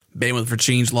Bandwidth for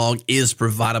Changelog is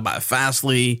provided by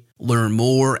Fastly. Learn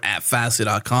more at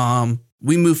fastly.com.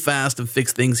 We move fast and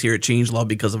fix things here at Changelog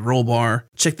because of Rollbar.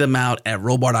 Check them out at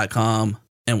rollbar.com.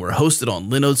 And we're hosted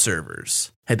on Linode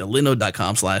servers. Head to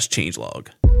linode.com/changelog.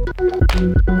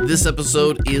 This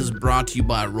episode is brought to you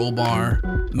by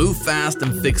Rollbar. Move fast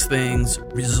and fix things.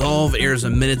 Resolve errors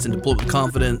in minutes and deploy with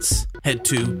confidence. Head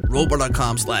to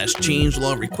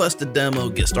rollbar.com/changelog. Request a demo.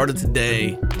 Get started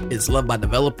today. It's loved by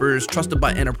developers, trusted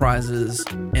by enterprises,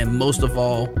 and most of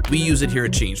all, we use it here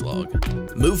at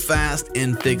Changelog. Move fast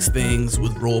and fix things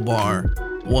with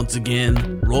Rollbar. Once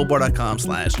again,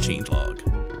 rollbar.com/changelog.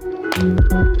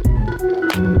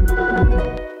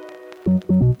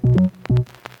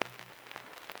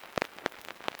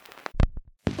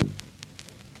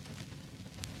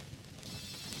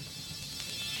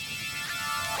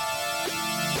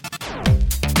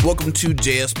 Welcome to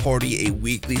JS Party, a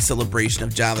weekly celebration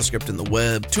of JavaScript and the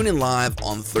web. Tune in live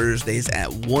on Thursdays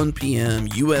at 1 p.m.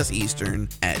 U.S. Eastern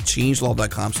at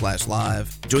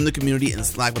changelog.com/live. Join the community and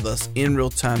Slack with us in real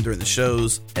time during the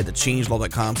shows at the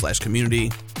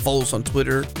changelog.com/community. Follow us on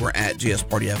Twitter. We're at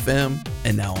JSPartyFM.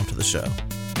 And now on to the show.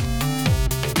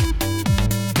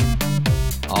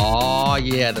 Oh,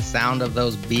 yeah, the sound of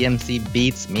those BMC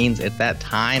beats means it's that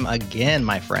time again,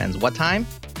 my friends. What time?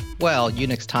 Well,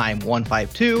 Unix time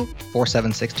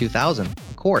 152.476.2000,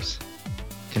 of course.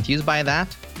 Confused by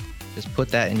that? Just put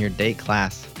that in your date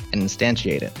class and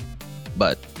instantiate it.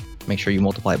 But make sure you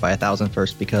multiply it by 1,000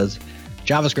 first because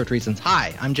JavaScript reasons.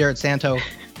 Hi, I'm Jerod Santo.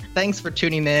 Thanks for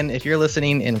tuning in. If you're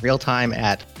listening in real time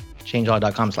at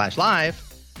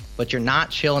changelog.com/live, but you're not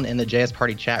chilling in the JS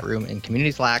Party chat room in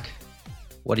Community Slack,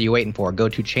 what are you waiting for? Go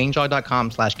to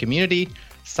changelog.com/community,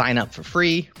 sign up for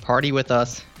free, party with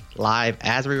us live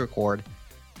as we record,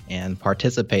 and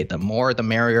participate. The more, the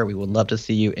merrier. We would love to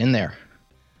see you in there.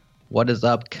 What is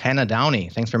up, Kenna Downey?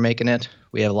 Thanks for making it.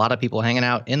 We have a lot of people hanging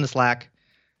out in the Slack,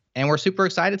 and we're super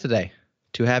excited today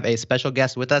to have a special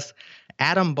guest with us,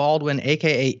 Adam Baldwin,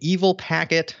 a.k.a. Evil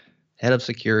Packet, head of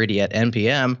security at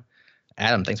NPM.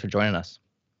 Adam, thanks for joining us.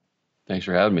 Thanks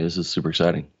for having me. This is super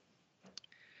exciting.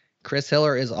 Chris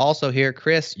Hiller is also here.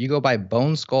 Chris, you go by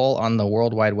Bone Skull on the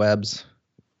World Wide Webs.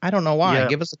 I don't know why. Yeah.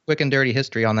 Give us a quick and dirty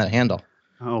history on that handle.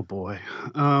 Oh, boy.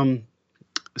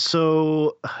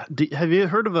 So have you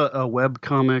heard of a web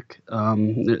comic?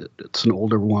 It's an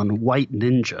older one, White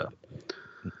Ninja.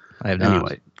 I have not.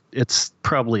 Anyway, it's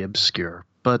probably obscure,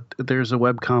 but there's a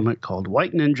web comic called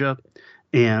White Ninja,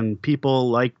 and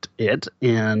people liked it,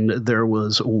 and there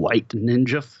was White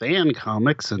Ninja fan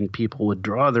comics, and people would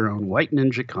draw their own White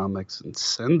Ninja comics and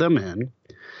send them in.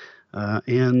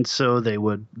 And so they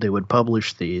would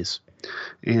publish these,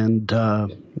 and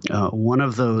one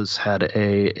of those had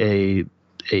a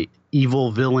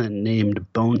evil villain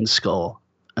named Bone Skull,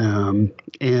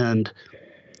 and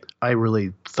I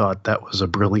really thought that was a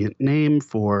brilliant name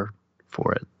for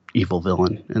an evil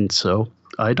villain, and so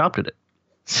I adopted it.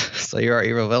 So you're our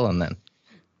evil villain then?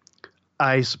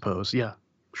 I suppose, yeah,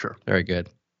 sure. Very good.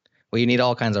 Well, you need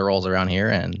all kinds of roles around here,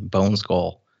 and Bone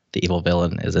Skull, the evil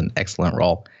villain, is an excellent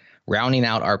role. Rounding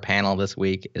out our panel this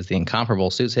week is the incomparable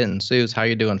Suz Hinton. Suz, how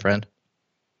you doing, friend?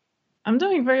 I'm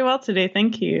doing very well today.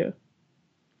 Thank you.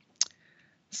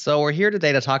 So we're here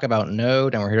today to talk about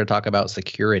Node, and we're here to talk about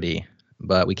security.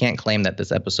 But we can't claim that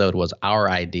this episode was our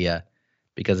idea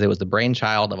because it was the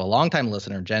brainchild of a longtime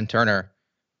listener, Jen Turner.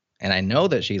 And I know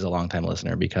that she's a longtime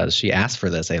listener because she asked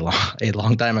for this a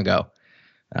long time ago.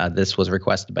 This was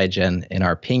requested by Jen in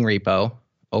our Ping repo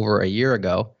over a year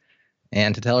ago.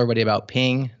 And to tell everybody about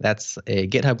Ping, that's a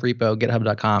GitHub repo,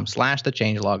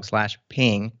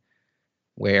 github.com/thechangelog/ping,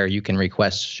 where you can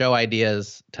request show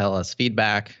ideas, tell us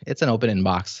feedback. It's an open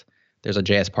inbox. There's a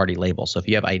JS Party label. So if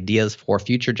you have ideas for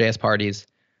future JS parties,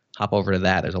 hop over to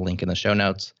that. There's a link in the show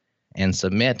notes and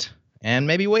submit, and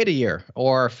maybe wait a year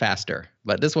or faster.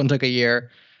 But this one took a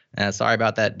year. Sorry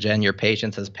about that, Jen. Your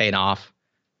patience has paid off.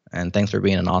 And thanks for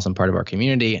being an awesome part of our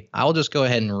community. I'll just go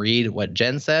ahead and read what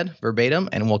Jen said verbatim,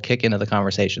 and we'll kick into the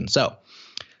conversation. So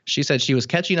she said she was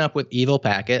catching up with Evil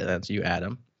Packet, that's you,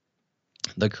 Adam,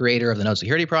 the creator of the Node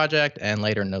Security Project and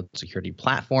later Node Security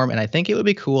Platform. And I think it would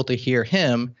be cool to hear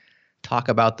him talk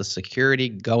about the security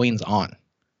goings on.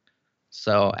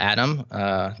 So Adam,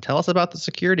 tell us about the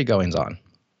security goings on.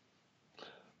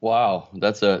 Wow,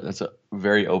 that's a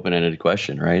very open-ended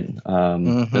question, right?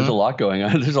 There's a lot going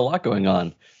on. There's a lot going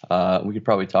on. We could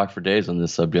probably talk for days on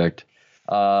this subject.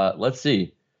 Let's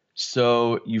see.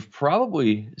 So you've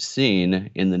probably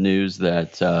seen in the news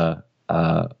that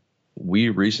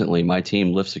my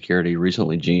team, Lift Security,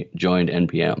 recently joined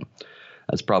NPM.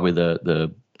 That's probably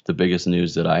the the biggest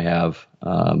news that I have.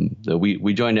 That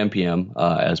we joined NPM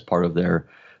as part of their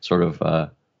sort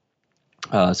of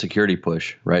security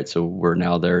push, right? So we're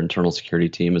now their internal security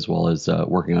team as well as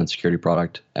working on security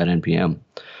product at NPM.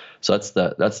 So that's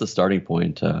the starting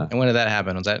point. And when did that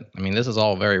happen? Was that? I mean, this is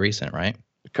all very recent, right?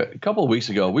 A couple of weeks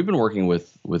ago. We've been working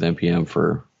with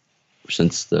NPM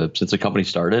since the company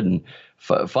started. And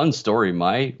fun story.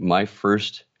 My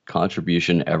first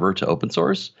contribution ever to open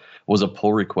source was a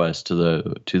pull request to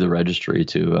the registry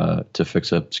to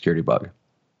fix a security bug.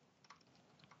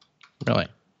 Really?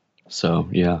 So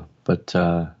yeah, but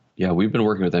we've been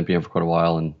working with NPM for quite a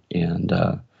while,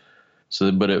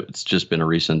 but it's just been a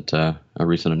recent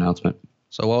announcement.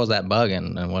 So what was that bug,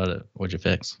 and what'd you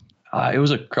fix? It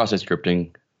was a cross-site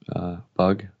scripting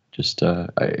bug. Just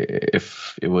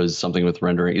if it was something with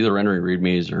either rendering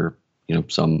readmes or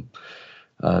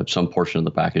some portion of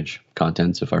the package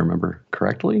contents, if I remember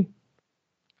correctly.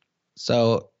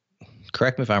 So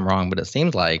correct me if I'm wrong, but it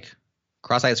seems like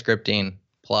cross-site scripting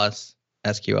plus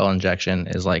SQL injection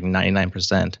is like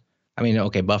 99%. I mean,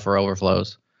 okay, buffer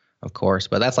overflows, of course,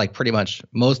 but that's like pretty much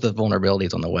most of the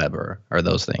vulnerabilities on the web are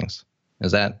those things.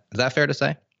 Is that fair to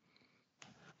say?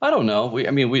 I don't know.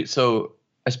 So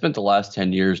I spent the last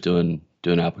 10 years doing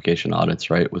application audits,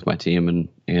 right, with my team,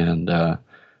 and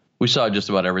we saw just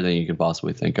about everything you could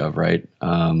possibly think of, right?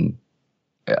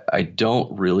 I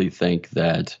don't really think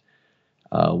that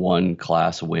one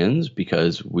class wins,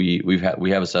 because we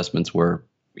have assessments where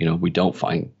we don't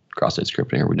find cross-site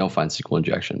scripting or we don't find SQL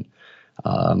injection.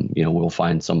 We'll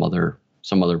find some other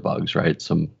bugs, right?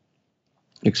 Some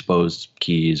exposed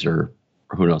keys or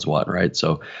who knows what, right?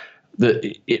 So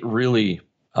it's really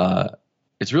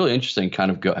interesting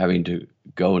kind of having to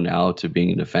go now to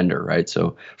being a defender, right?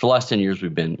 So for the last 10 years,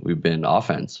 we've been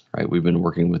offense, right? We've been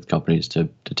working with companies to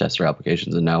test their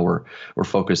applications, and now we're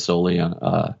focused solely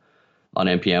on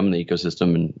NPM and the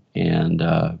ecosystem,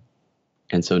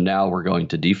 and so now we're going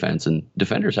to defense, and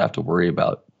defenders have to worry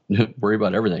about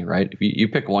everything, right? If you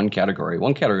pick one category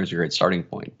is a great starting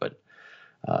point, but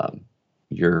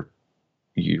you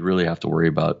really have to worry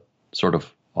about sort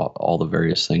of all the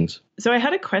various things. So I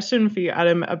had a question for you,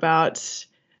 Adam, about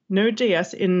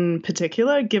Node.js in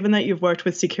particular. Given that you've worked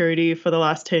with security for the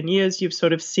last 10 years, you've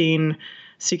sort of seen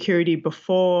security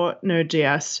before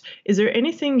Node.js. Is there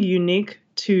anything unique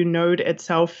to Node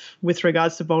itself with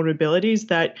regards to vulnerabilities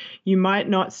that you might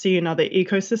not see in other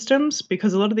ecosystems?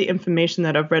 Because a lot of the information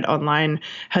that I've read online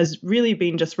has really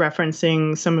been just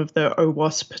referencing some of the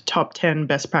OWASP top 10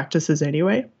 best practices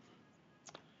anyway.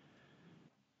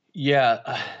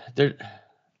 Yeah,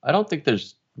 I don't think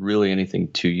there's really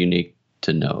anything too unique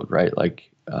to Node, right?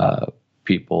 Like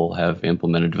developers have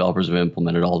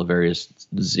implemented all the various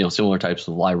similar types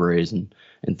of libraries and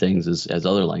things as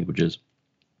other languages.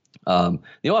 The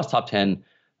OWASP top 10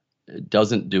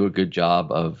 doesn't do a good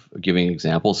job of giving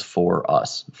examples for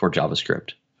us, for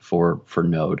JavaScript, for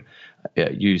Node.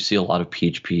 You see a lot of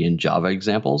PHP and Java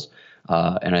examples,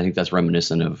 and I think that's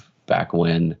reminiscent of back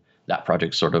when that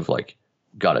project sort of like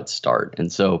got its start. And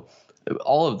so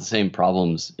all of the same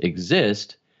problems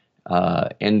exist,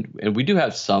 and we do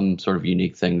have some sort of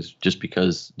unique things just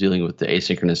because dealing with the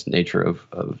asynchronous nature of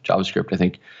JavaScript. I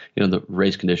think the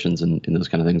race conditions and those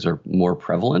kind of things are more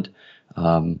prevalent.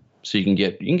 So you can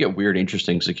get weird,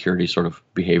 interesting security sort of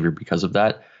behavior because of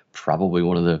that. Probably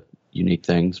one of the unique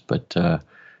things, but the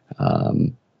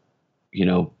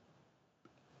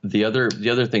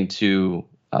other thing too.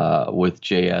 With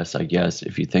JS, I guess,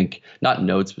 if you think not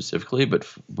Node specifically,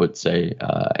 but say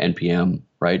NPM,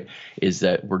 right, is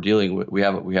that we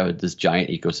have this giant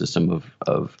ecosystem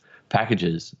of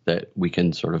packages that we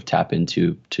can sort of tap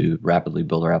into to rapidly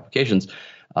build our applications.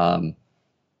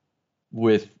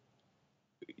 With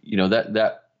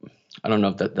that I don't know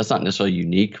if that's not necessarily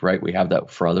unique, right? We have that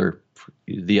for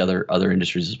the other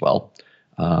industries as well.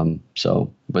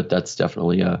 But that's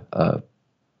definitely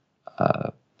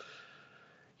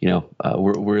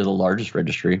we're the largest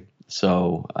registry,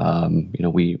 so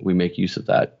we make use of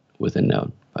that within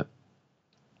Node. But.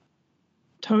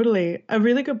 Totally, a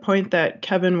really good point that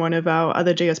Kevin, one of our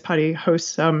other JS Party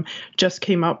hosts, just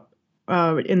came up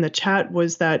in the chat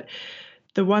was that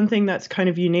the one thing that's kind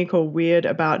of unique or weird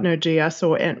about Node.js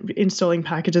or installing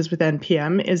packages with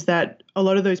NPM is that a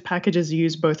lot of those packages are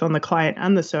used both on the client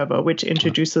and the server, which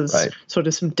introduces sort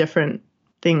of some different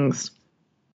things.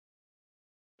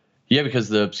 Yeah, because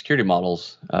the security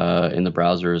models in the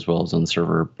browser as well as on the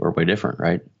server are way different,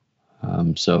 right?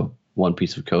 So one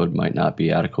piece of code might not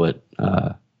be adequate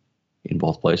in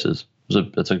both places.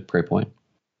 That's a great point.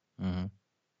 Mm-hmm.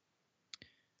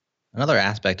 Another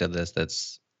aspect of this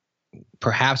that's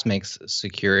perhaps makes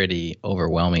security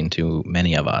overwhelming to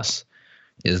many of us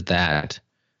is that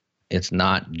it's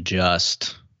not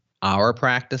just our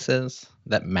practices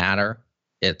that matter.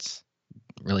 It's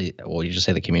really, well, you just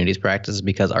say the community's practices,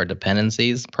 because our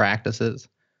dependencies practices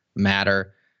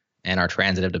matter, and our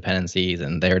transitive dependencies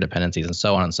and their dependencies and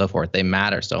so on and so forth, they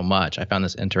matter so much. I found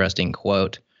this interesting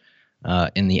quote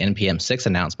in the NPM 6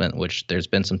 announcement, which there's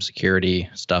been some security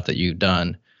stuff that you've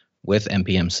done with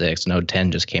NPM 6. Node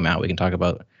 10 just came out. We can talk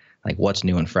about like what's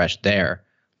new and fresh there.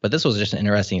 But this was just an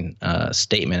interesting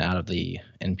statement out of the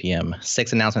NPM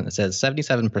 6 announcement that says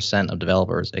 77% of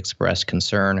developers expressed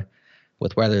concern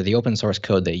with whether the open source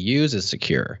code they use is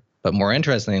secure. But more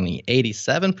interestingly,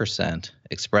 87%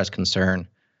 expressed concern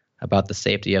about the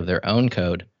safety of their own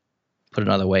code. Put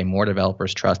another way, more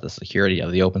developers trust the security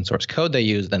of the open source code they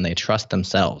use than they trust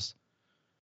themselves.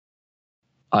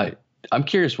 I'm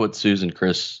curious what Suz and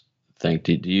Chris think.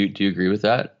 Do you agree with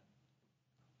that?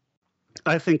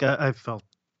 I think I felt,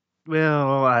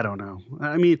 well, I don't know.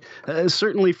 I mean,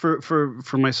 certainly for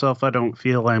myself, I don't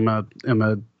feel I'm a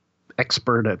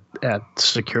expert at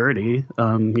security.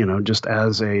 Just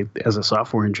as a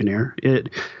software engineer, it,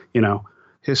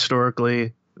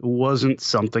 historically wasn't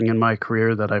something in my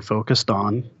career that I focused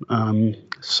on.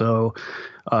 So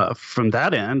from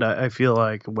that end, I feel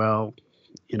like, well,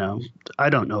 I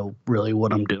don't know really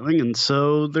what I'm doing. And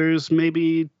so there's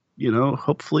maybe,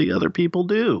 hopefully other people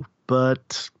do.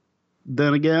 But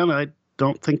then again, I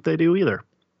don't think they do either.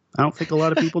 I don't think a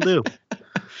lot of people do.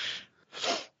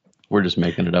 We're just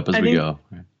making it up as we go.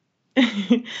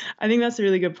 I think that's a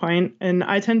really good point. And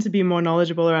I tend to be more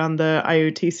knowledgeable around the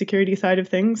IoT security side of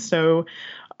things. So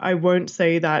I won't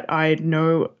say that I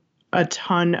know a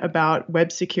ton about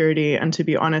web security. And to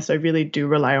be honest, I really do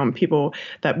rely on people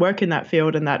that work in that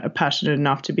field and that are passionate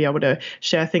enough to be able to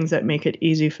share things that make it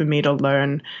easy for me to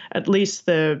learn, at least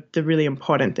the really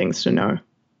important things to know.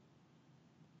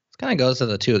 This kind of goes to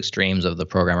the two extremes of the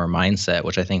programmer mindset,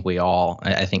 which I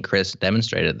think Chris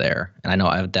demonstrated there. And I know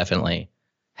I've definitely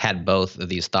had both of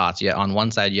these thoughts. Yet on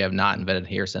one side, you have not invented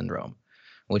here syndrome,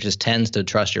 which tends to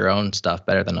trust your own stuff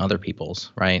better than other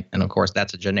people's, right? And of course,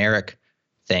 that's a generic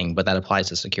thing, but that applies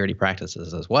to security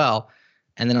practices as well.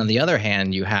 And then on the other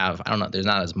hand, you have, I don't know, there's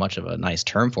not as much of a nice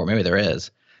term for it. Maybe there is,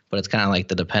 but it's kind of like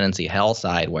the dependency hell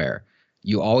side where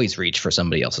you always reach for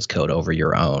somebody else's code over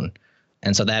your own.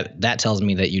 And so that tells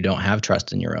me that you don't have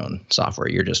trust in your own software.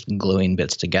 You're just gluing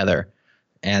bits together.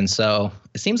 And so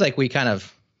it seems like we kind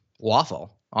of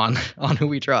waffle on who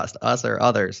we trust, us or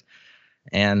others.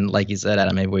 And like you said,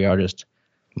 Adam, maybe we are just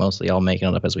mostly all making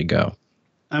it up as we go.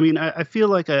 I mean, I feel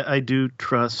like I do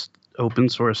trust open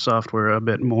source software a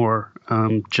bit more,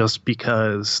 just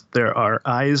because there are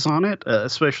eyes on it,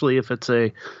 especially if it's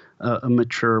a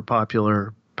mature,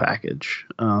 popular package.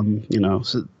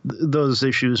 So those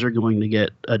issues are going to get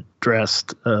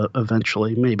addressed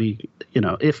eventually. Maybe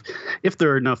if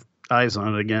there are enough eyes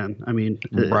on it again. I mean,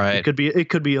 right. It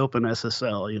could be open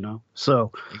SSL.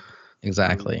 So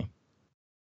exactly.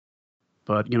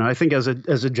 But I think as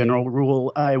a general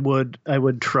rule, I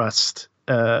would trust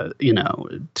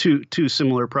two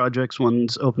similar projects.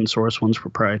 One's open source, one's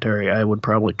proprietary. I would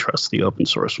probably trust the open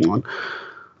source one.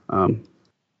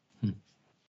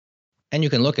 And you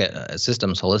can look at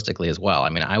systems holistically as well. I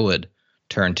mean, I would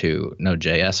turn to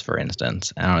Node.js, for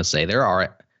instance, and I would say there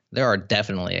are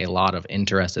definitely a lot of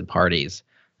interested parties.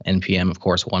 NPM, of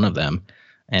course, one of them,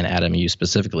 and Adam, you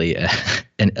specifically,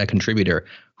 a contributor,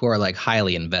 who are like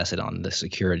highly invested on the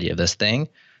security of this thing.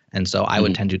 And so I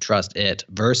would tend to trust it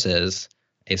versus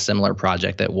a similar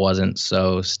project that wasn't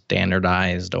so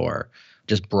standardized or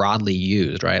just broadly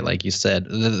used, right? Like you said,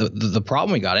 the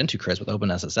problem we got into, Chris, with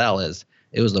OpenSSL is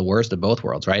it was the worst of both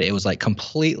worlds, right? It was like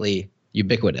completely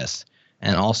ubiquitous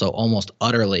and also almost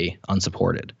utterly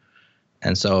unsupported.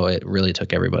 And so it really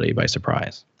took everybody by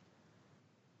surprise.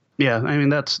 Yeah, I mean,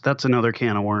 that's another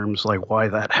can of worms, like why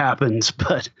that happens.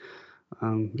 But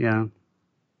yeah.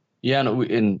 Yeah,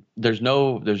 and there's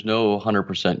no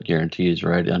 100% guarantees,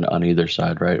 right? On either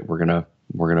side, right? We're gonna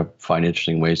find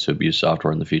interesting ways to abuse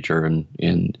software in the future, and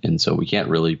so we can't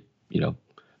really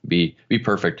be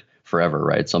perfect forever,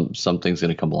 right? Something's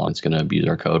going to come along. It's going to abuse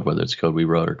our code, whether it's code we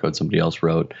wrote or code somebody else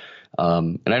wrote.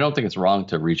 And I don't think it's wrong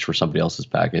to reach for somebody else's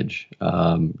package,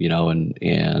 and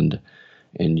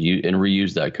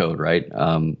reuse that code, right?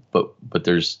 But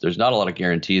there's not a lot of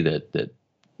guarantee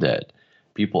that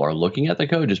people are looking at the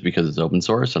code just because it's open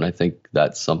source, and I think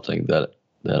that's something that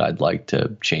I'd like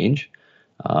to change,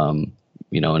 and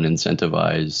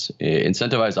incentivize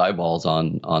eyeballs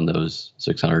on those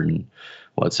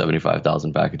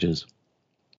 675,000 packages.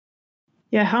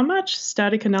 Yeah, how much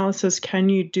static analysis can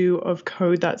you do of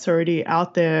code that's already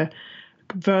out there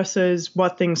versus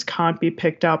what things can't be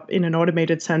picked up in an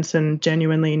automated sense and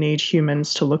genuinely need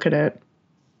humans to look at it?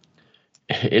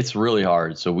 It's really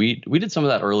hard. So we did some of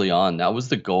that early on. That was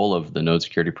the goal of the node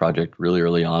security project really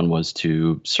early on, was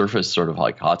to surface sort of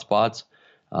like hotspots.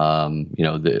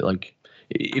 Like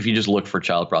if you just look for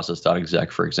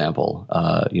childprocess.exec, for example,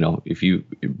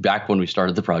 back when we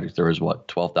started the project, there was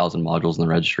 12,000 modules in the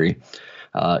registry.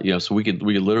 So we could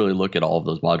literally look at all of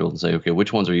those modules and say, okay,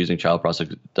 which ones are using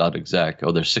childprocess.exec?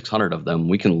 Oh, there's 600 of them.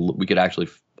 We could actually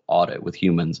audit with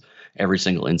humans every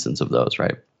single instance of those,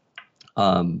 right?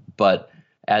 But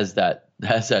as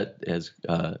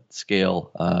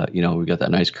scale, we've got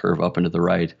that nice curve up and to the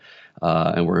right,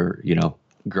 and we're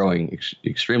growing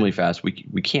extremely fast. We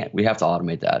have to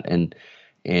automate that, and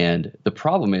the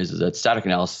problem is that static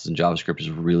analysis in JavaScript is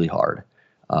really hard,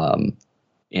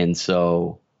 and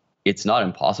so it's not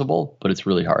impossible, but it's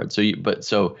really hard.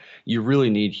 So you really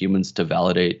need humans to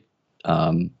validate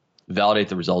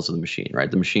the results of the machine, right?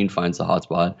 The machine finds the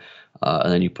hotspot,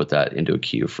 and then you put that into a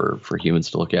queue for humans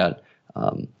to look at.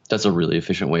 That's a really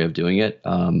efficient way of doing it.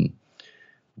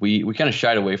 We kind of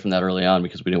shied away from that early on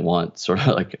because we didn't want sort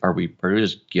of like, are we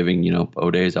just giving O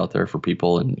days out there for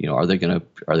people, and are they gonna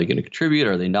contribute?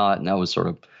 Are they not? And that was sort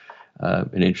of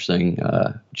an interesting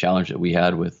challenge that we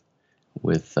had with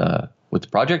the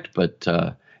project, but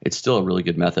it's still a really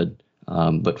good method.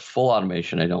 But full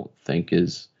automation, I don't think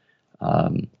it's not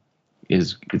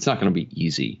going to be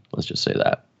easy. Let's just say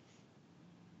that.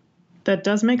 That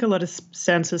does make a lot of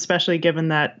sense, especially given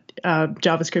that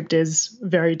JavaScript is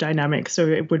very dynamic, so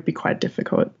it would be quite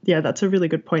difficult. Yeah, that's a really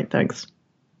good point. Thanks.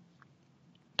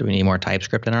 Do we need more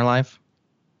TypeScript in our life?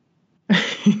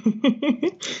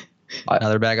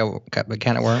 Another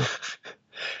can of worms?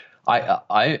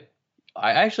 I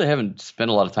actually haven't spent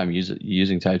a lot of time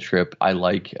using TypeScript. I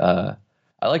like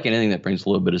anything that brings a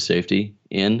little bit of safety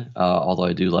in, although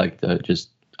I do like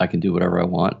I can do whatever I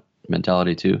want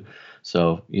mentality too.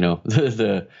 So,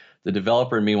 the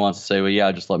developer in me wants to say, well,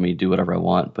 yeah, just let me do whatever I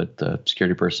want. But the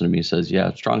security person in me says,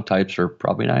 yeah, strong types are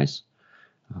probably nice.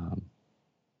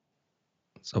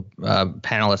 So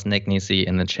panelist Nick Nisi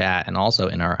in the chat and also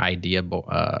in our idea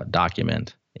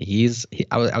document,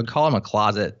 I would call him a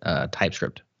closet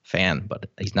TypeScript fan, but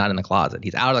he's not in the closet.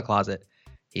 He's out of the closet.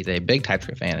 He's a big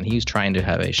TypeScript fan, and he's trying to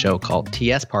have a show called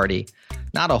TS Party.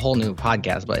 Not a whole new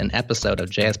podcast, but an episode of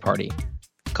JS Party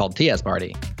called TS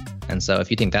Party. And so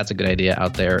if you think that's a good idea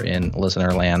out there in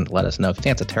listener land, let us know. If you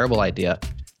think it's a terrible idea,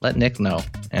 let Nick know,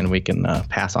 and we can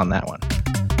pass on that one.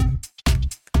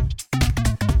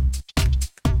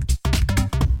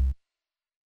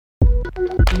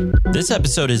 This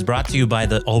episode is brought to you by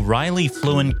the O'Reilly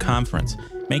Fluent Conference.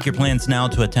 Make your plans now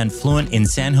to attend Fluent in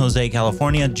San Jose,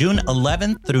 California, June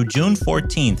 11th through June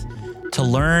 14th to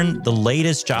learn the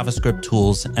latest JavaScript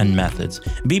tools and methods.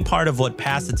 Be part of what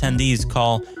past attendees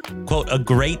call, quote, a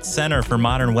great center for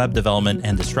modern web development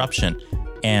and disruption,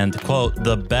 and, quote,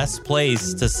 the best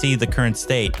place to see the current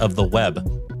state of the web.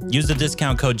 Use the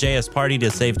discount code JSParty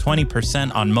to save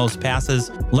 20% on most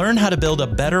passes. Learn how to build a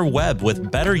better web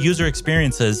with better user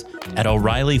experiences at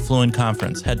O'Reilly Fluent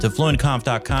Conference. Head to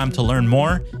fluentconf.com to learn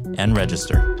more and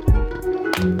register.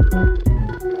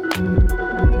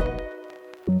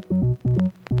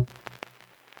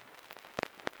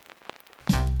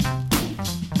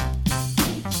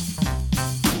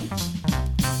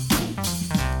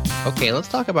 Okay, let's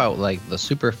talk about like the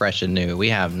super fresh and new. We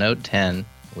have Node 10,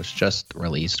 which just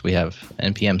released. We have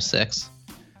NPM 6,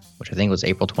 which I think was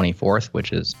April 24th,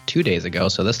 which is 2 days ago.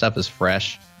 So this stuff is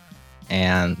fresh.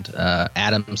 And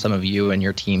Adam, some of you and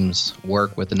your team's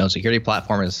work with the node security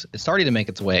platform is starting to make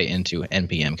its way into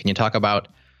NPM. Can you talk about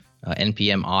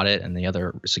NPM audit and the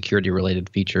other security-related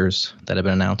features that have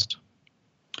been announced?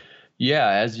 Yeah,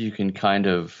 as you can kind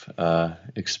of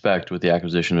expect with the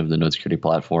acquisition of the node security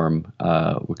platform,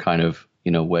 we're kind of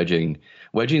wedging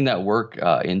that work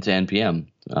into NPM,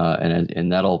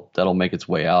 and that'll make its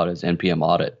way out as NPM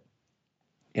audit.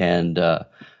 And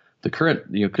the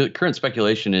current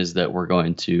speculation is that we're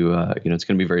going to it's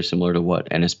going to be very similar to what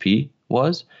NSP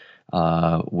was,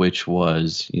 which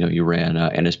was you ran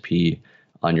NSP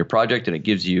on your project, and it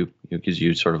gives you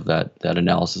sort of that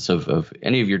analysis of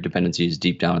any of your dependencies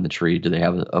deep down in the tree. Do they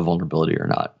have a vulnerability or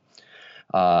not?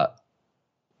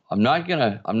 I'm not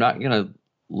gonna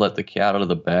let the cat out of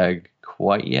the bag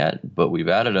quite yet, but we've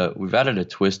added a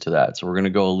twist to that. So we're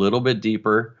gonna go a little bit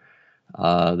deeper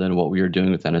than what we were doing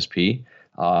with NSP,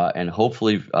 and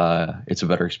hopefully it's a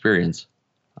better experience.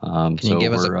 Can you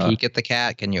give us a peek at the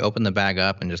cat? Can you open the bag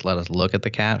up and just let us look at the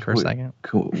cat for a second?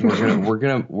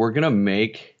 We're gonna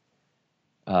make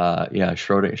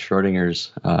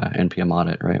Schrodinger's NPM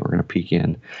audit, right? We're going to peek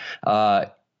in,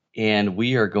 and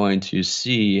we are going to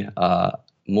see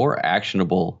more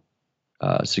actionable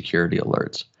security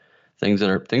alerts, things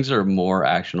that are more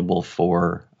actionable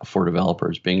for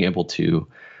developers, being able to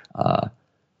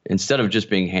instead of just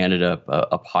being handed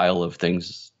a pile of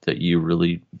things that you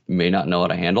really may not know how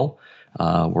to handle.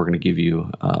 We're going to give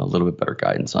you a little bit better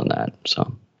guidance on that.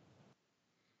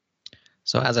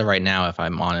 So as of right now, if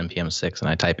I'm on NPM 6 and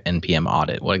I type NPM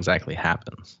audit, what exactly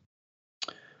happens?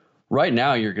 Right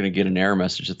now, you're going to get an error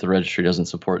message that the registry doesn't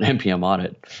support NPM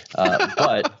audit.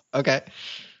 But okay,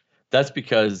 that's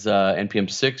because NPM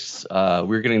 6,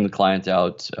 we're getting the client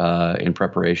out in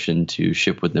preparation to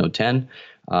ship with Node 10,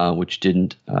 which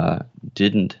didn't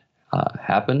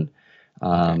happen.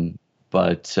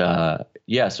 But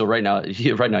yeah, so right now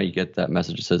you get that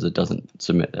message that says it doesn't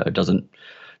submit,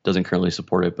 doesn't currently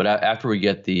support it. But after we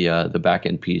get the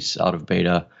backend piece out of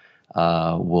beta,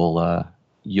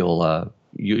 you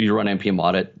run NPM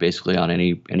audit basically on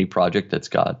any project that's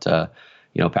got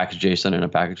package JSON and a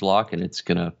package lock, and it's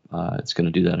gonna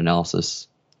do that analysis.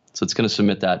 So it's gonna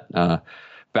submit that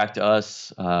back to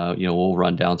us. We'll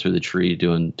run down through the tree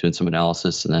doing some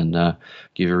analysis, and then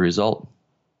give you a result.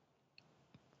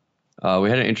 We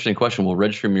had an interesting question. Will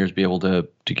registry mirrors be able to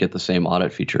get the same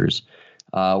audit features?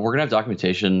 We're going to have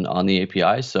documentation on the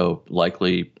API, so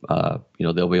likely,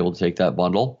 they'll be able to take that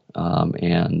bundle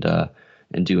and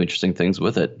do interesting things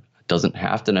with it. It doesn't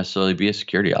have to necessarily be a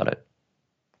security audit.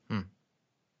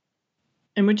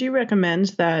 And would you recommend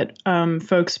that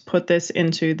folks put this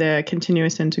into their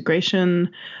continuous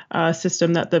integration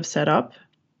system that they've set up?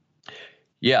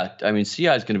 Yeah, I mean, CI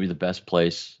is going to be the best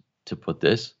place to put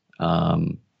this.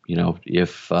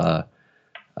 If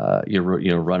you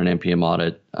run an NPM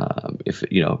audit,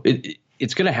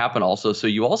 it's going to happen also. So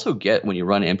you also get, when you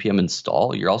run NPM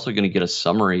install, you're also going to get a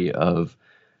summary of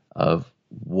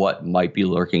what might be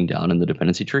lurking down in the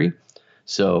dependency tree.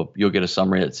 So you'll get a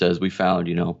summary that says we found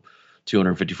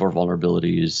 254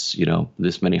 vulnerabilities,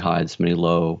 this many high, this many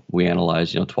low. We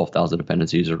analyzed 12,000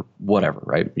 dependencies or whatever,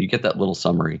 right? You get that little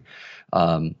summary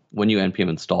when you NPM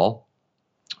install,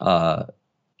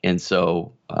 and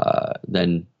so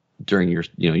then during your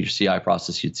CI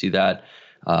process, you'd see that,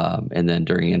 and then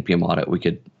during NPM audit, we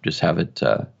could just have it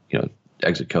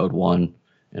exit code 1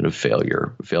 and a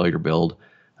failure build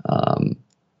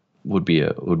would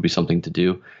be something to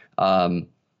do.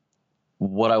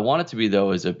 What I want it to be,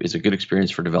 though, is a good experience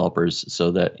for developers,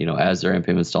 so that as they're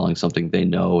NPM installing something, they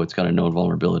know it's got a known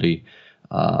vulnerability,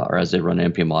 or as they run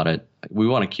an NPM audit, we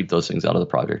want to keep those things out of the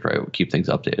project, right? We keep things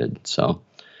updated. So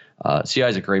CI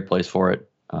is a great place for it.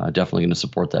 Definitely going to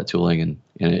support that tooling, and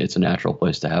it's a natural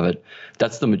place to have it.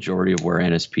 That's the majority of where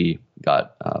NSP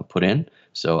got put in.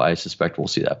 So I suspect we'll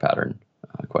see that pattern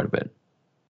quite a bit.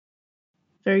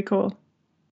 Very cool.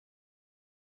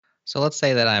 So let's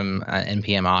say that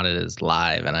NPM audit is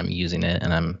live and I'm using it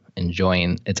and I'm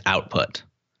enjoying its output.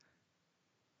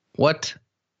 What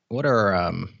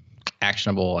are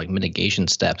actionable mitigation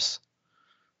steps,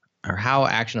 or how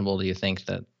actionable do you think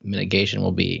that mitigation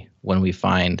will be when we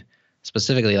find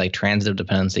specifically transitive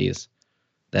dependencies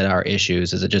that are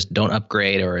issues? Is it just don't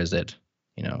upgrade, or is it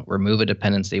remove a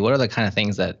dependency? What are the kind of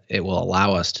things that it will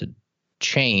allow us to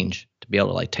change to be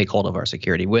able to take hold of our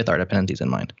security with our dependencies in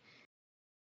mind?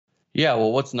 Yeah,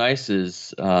 well, what's nice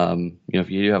is if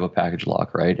you do have a package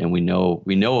lock, right, and we know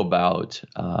about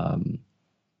a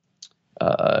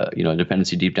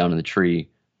dependency deep down in the tree,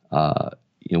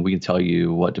 we can tell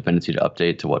you what dependency to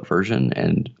update to what version,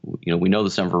 and we know the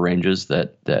Semver ranges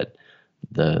that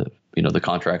the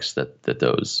contracts that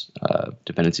those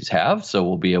dependencies have. So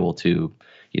we'll be able to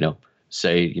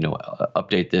say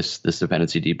update this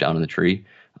dependency deep down in the tree,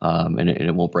 and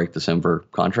it won't break the Semver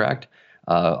contract.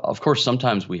 Of course,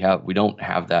 sometimes we don't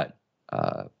have that.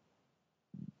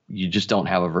 You just don't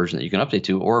have a version that you can update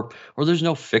to, or there's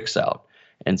no fix out.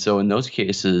 And so in those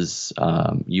cases,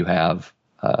 you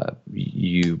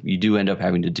do end up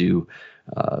having to do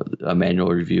a manual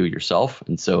review yourself.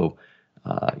 And so,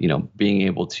 being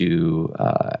able to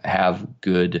have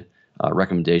good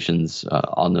recommendations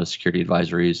on those security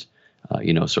advisories,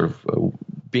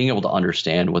 being able to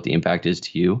understand what the impact is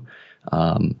to you.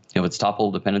 If it's top level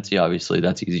dependency, obviously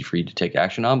that's easy for you to take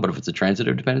action on. But if it's a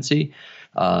transitive dependency,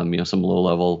 some low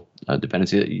level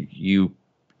dependency that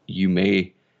you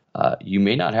may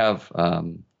not have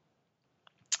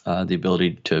the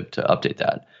ability to update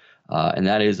that, and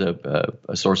that is a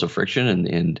source of friction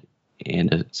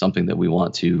and something that we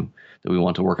want to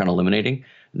work on eliminating.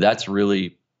 That's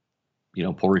really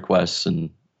pull requests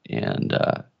and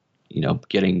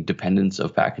getting dependence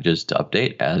of packages to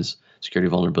update as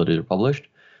security vulnerabilities are published.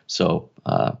 So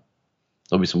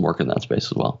there'll be some work in that space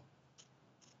as well.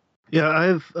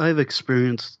 Yeah, I've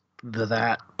experienced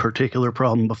that particular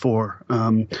problem before,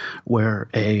 where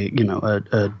a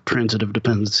transitive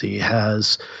dependency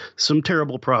has some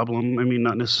terrible problem. I mean,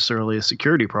 not necessarily a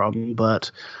security problem,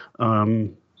 but there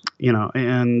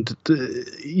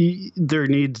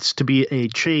needs to be a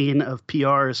chain of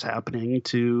PRs happening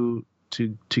to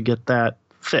get that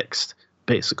fixed,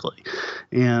 basically.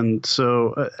 And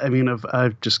so,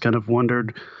 I've just kind of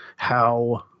wondered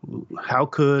how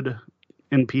could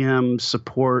NPM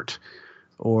support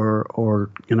or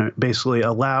basically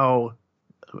allow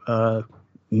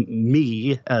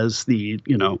me as the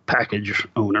package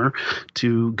owner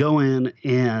to go in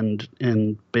and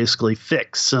basically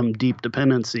fix some deep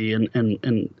dependency and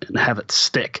have it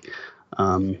stick.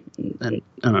 And I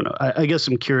don't know. I guess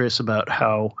I'm curious about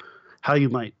how you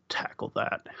might tackle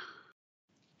that.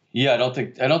 Yeah, I don't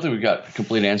think we've got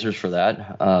complete answers for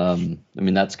that.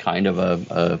 That's kind of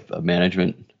a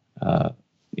management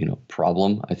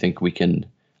problem. I think we can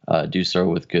do so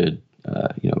with good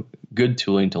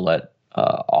tooling to let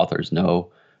authors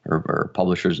know or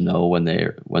publishers know when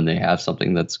they have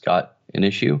something that's got an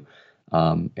issue.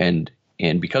 And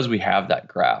because we have that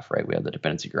graph, right? We have the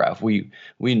dependency graph. We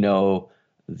know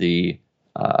we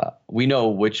know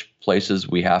which places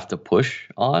we have to push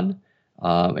on,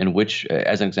 and which,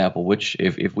 as an example,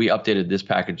 if we updated this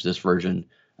package, this version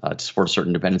to support a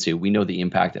certain dependency, we know the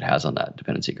impact it has on that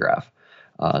dependency graph.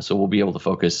 So we'll be able to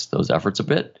focus those efforts a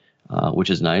bit, which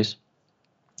is nice.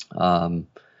 NPM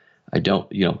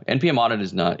audit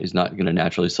is not going to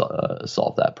naturally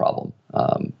solve that problem.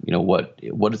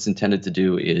 What it's intended to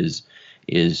do is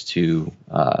to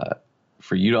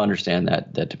for you to understand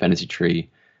that dependency tree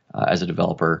as a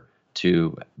developer,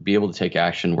 to be able to take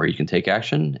action where you can take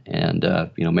action, and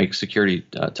make security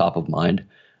top of mind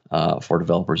for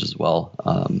developers as well.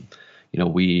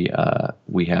 We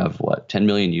have 10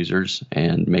 million users,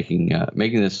 and making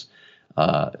this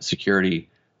security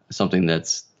something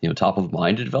that's top of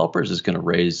mind to developers is going to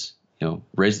raise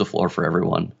the floor for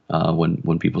everyone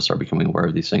when people start becoming aware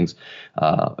of these things.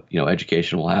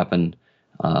 Education will happen.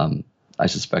 I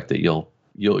suspect that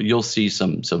you'll see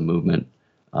some movement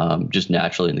just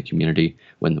naturally in the community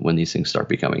when these things start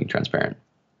becoming transparent.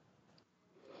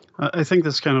 I think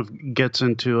this kind of gets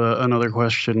into another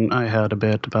question I had a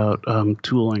bit about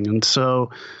tooling. And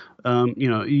so,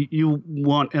 you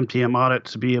want NPM audit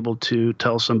to be able to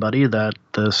tell somebody that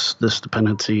this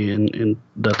dependency in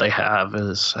that they have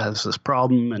has this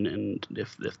problem, and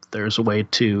if there's a way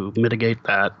to mitigate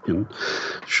that, and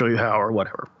show you how or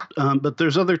whatever. But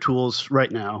there's other tools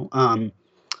right now.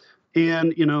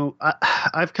 And,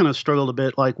 I've kind of struggled a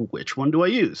bit, like, which one do I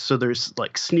use? So there's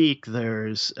like Sneak,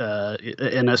 there's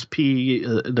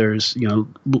NSP, there's,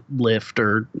 Lyft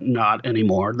or not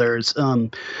anymore. There's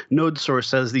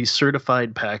NodeSource has these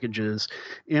certified packages.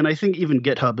 And I think even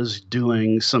GitHub is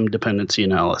doing some dependency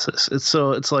analysis.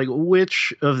 It's like,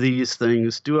 which of these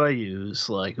things do I use?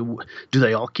 Like, do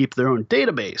they all keep their own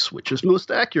database? Which is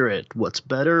most accurate? What's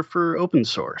better for open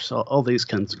source? All these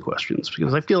kinds of questions.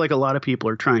 Because I feel like a lot of people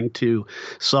are trying to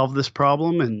solve this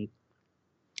problem, and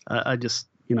I just,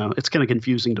 it's kind of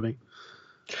confusing to me.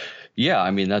 Yeah,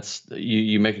 that's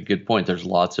you make a good point. There's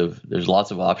lots of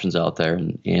options out there,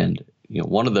 and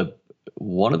one of the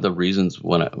reasons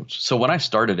when I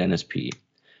started NSP,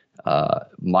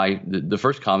 the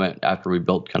first comment after we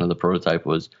built kind of the prototype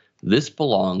was, this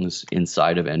belongs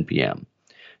inside of NPM.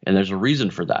 And there's a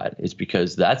reason for that. It's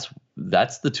because that's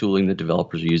the tooling that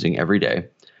developers are using every day.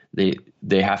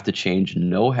 They have to change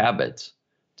no habits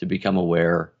to become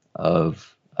aware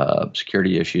of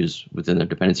security issues within their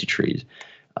dependency trees,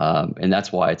 and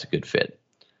that's why it's a good fit.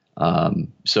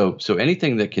 So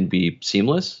anything that can be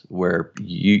seamless, where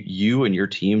you and your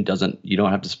team you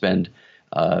don't have to spend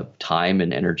time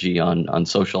and energy on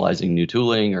socializing new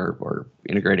tooling or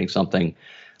integrating something,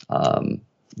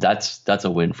 that's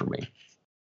a win for me.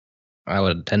 I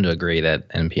would tend to agree that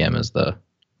NPM is the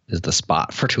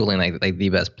spot for tooling, like the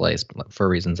best place for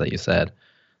reasons that you said,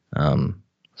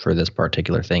 for this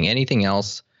particular thing. Anything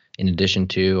else in addition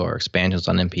to or expansions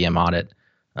on NPM audit,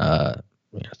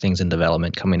 things in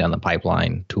development coming down the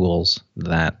pipeline, tools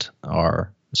that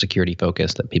are security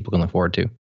focused that people can look forward to?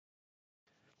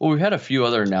 Well, we've had a few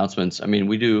other announcements.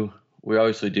 We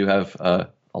obviously do have a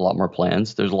lot more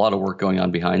plans. There's a lot of work going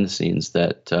on behind the scenes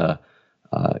that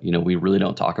we really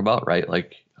don't talk about, right?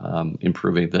 Like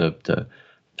improving the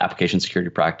application security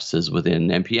practices within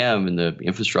NPM and the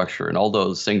infrastructure and all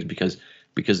those things, because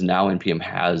now NPM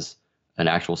has an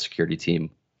actual security team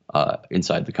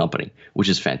inside the company, which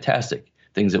is fantastic.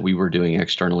 Things that we were doing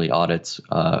externally, audits,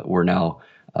 we're now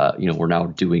we're now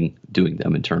doing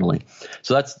them internally.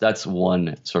 So that's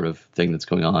one sort of thing that's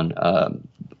going on.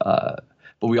 But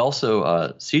we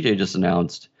also, CJ just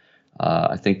announced,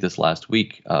 I think this last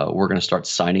week, we're going to start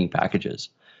signing packages.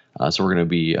 So we're going to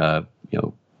be,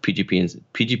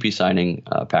 PGP signing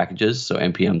packages. So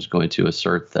NPM is going to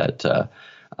assert that,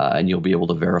 and you'll be able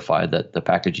to verify that the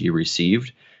package you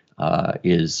received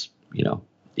is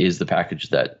the package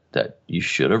that you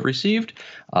should have received,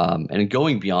 and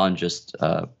going beyond just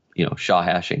SHA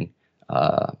hashing,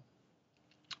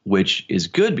 which is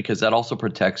good because that also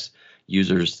protects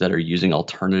users that are using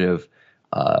alternative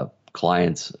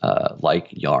clients like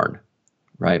Yarn,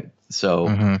 right?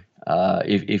 So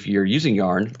if you're using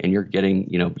Yarn and you're getting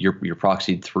you're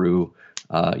proxied through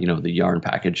the Yarn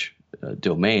package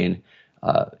domain,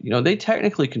 they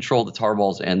technically control the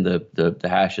tarballs and the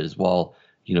hashes. While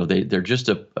they're just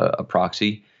a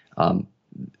proxy,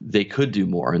 they could do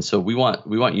more. And so we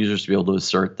want users to be able to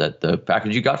assert that the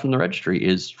package you got from the registry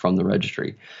is from the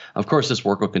registry. Of course, this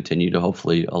work will continue to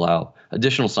hopefully allow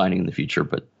additional signing in the future,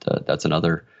 but that's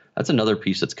another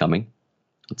piece that's coming.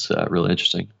 It's really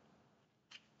interesting.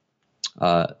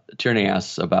 Tierney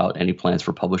asks about any plans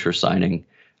for publisher signing,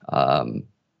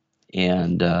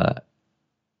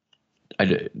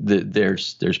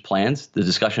 there's plans. The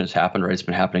discussion has happened, right? It's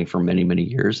been happening for many, many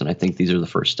years, and I think these are the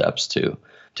first steps to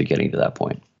getting to that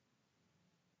point.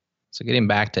 So getting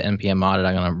back to NPM audit,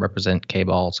 I'm going to represent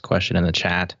K-Ball's question in the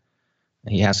chat.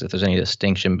 He asks if there's any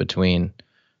distinction between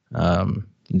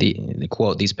the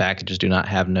quote, "These packages do not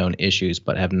have known issues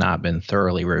but have not been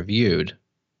thoroughly reviewed,"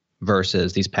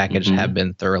 versus "These packages have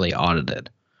been thoroughly audited."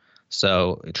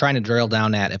 So trying to drill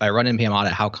down at, if I run NPM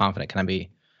audit, how confident can I be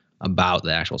about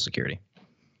the actual security?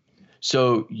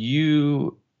 So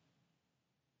yes,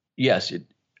 it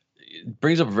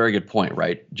brings up a very good point,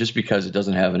 right? Just because it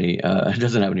doesn't have any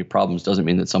problems doesn't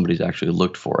mean that somebody's actually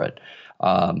looked for it.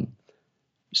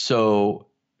 So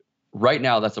right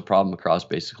now that's a problem across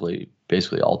basically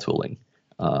all tooling.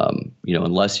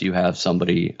 Unless you have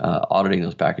somebody auditing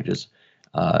those packages,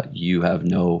 you have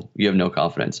no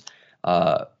confidence.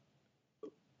 The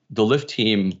Lyft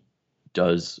team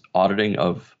does auditing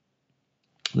of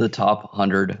the top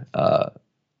 100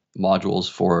 modules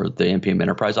for the NPM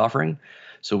Enterprise offering.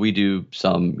 So we do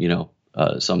some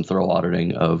thorough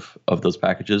auditing of those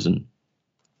packages and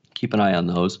keep an eye on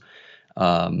those.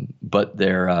 But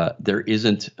there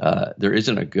isn't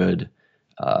a good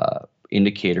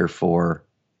indicator for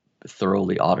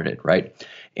thoroughly audited, right?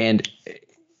 And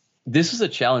this is a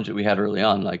challenge that we had early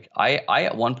on. Like I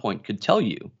at one point could tell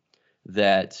you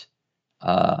that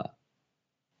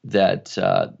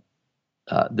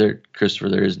Christopher,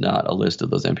 there is not a list of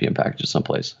those NPM packages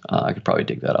someplace. I could probably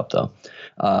dig that up though.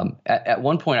 At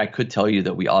one point, I could tell you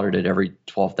that we audited every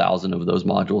 12,000 of those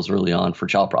modules early on for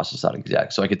child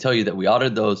process.exec. So I could tell you that we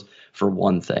audited those for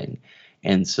one thing.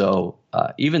 And so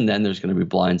even then, there's going to be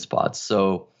blind spots.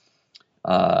 So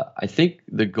I think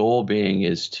the goal being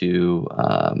is to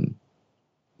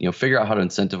figure out how to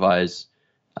incentivize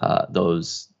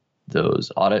those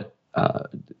audit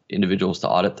individuals to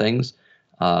audit things.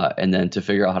 And then to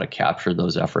figure out how to capture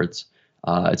those efforts.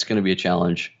 It's going to be a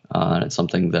challenge, and it's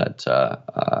something that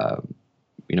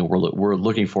we're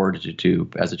looking forward to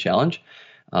as a challenge.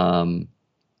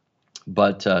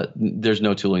 But there's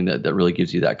no tooling that really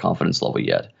gives you that confidence level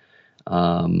yet.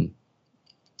 And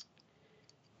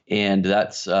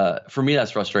that's for me,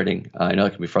 that's frustrating. I know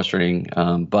it can be frustrating,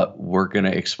 but we're going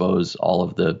to expose all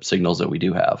of the signals that we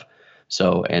do have.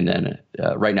 So, and then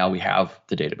right now we have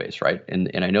the database, right? And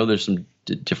I know there's some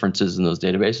differences in those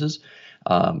databases.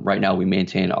 Right now we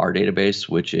maintain our database,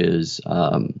 which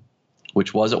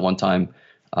was at one time,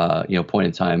 point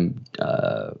in time,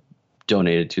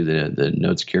 donated to the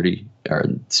Node Security,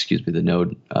 the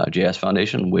Node JS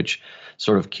Foundation, which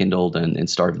sort of kindled and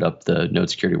started up the Node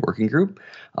Security Working Group.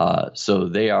 So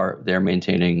they're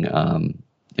maintaining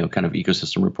kind of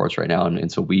ecosystem reports right now,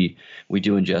 and so we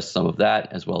do ingest some of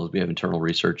that, as well as we have internal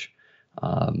research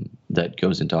that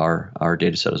goes into our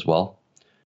data set as well.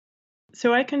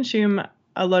 So I consume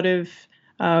a lot of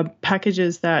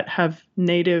packages that have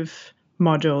native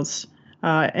modules,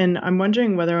 and I'm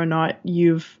wondering whether or not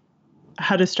you've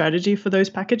had a strategy for those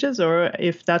packages, or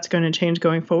if that's going to change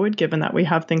going forward, given that we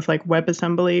have things like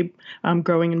WebAssembly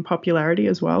growing in popularity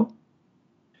as well.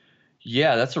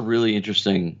 Yeah, that's a really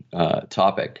interesting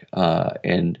topic.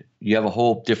 And you have a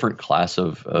whole different class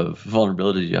of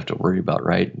vulnerabilities you have to worry about,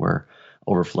 right? Where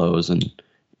overflows and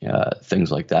things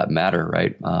like that matter,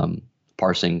 right?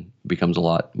 Parsing becomes a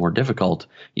lot more difficult.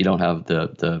 You don't have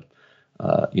the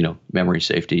memory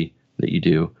safety that you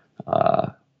do.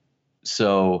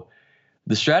 So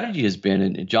The strategy has been,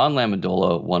 and John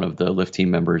Lamondola, one of the Lyft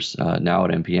team members now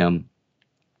at NPM,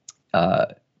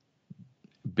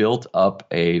 built up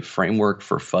a framework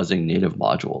for fuzzing native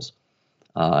modules.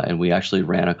 And we actually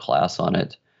ran a class on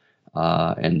it,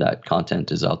 and that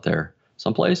content is out there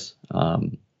someplace,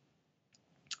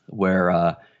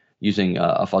 where using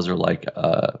a fuzzer like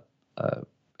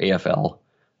AFL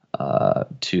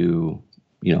to,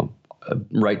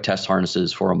 write test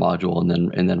harnesses for a module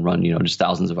and then run, just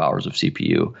thousands of hours of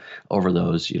CPU over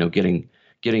those, getting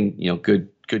good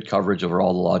coverage over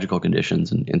all the logical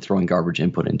conditions and throwing garbage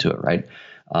input into it, right?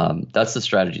 That's the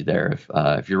strategy there.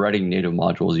 If you're writing native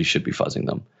modules, you should be fuzzing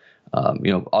them.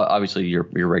 Obviously your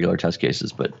regular test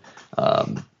cases, but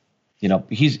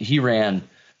he ran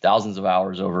thousands of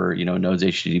hours over Node's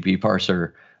HTTP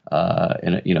parser,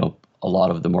 and a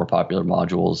lot of the more popular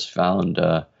modules found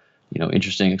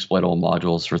interesting exploitable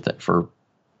modules for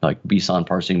like BSON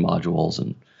parsing modules,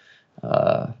 and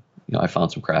I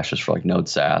found some crashes for like Node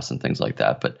SAS and things like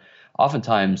that. But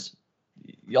oftentimes,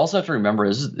 you also have to remember,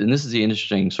 this is the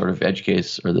interesting sort of edge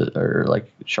case or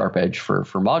like sharp edge for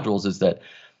modules, is that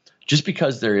just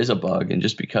because there is a bug and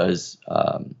just because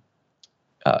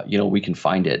we can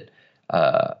find it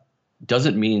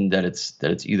doesn't mean that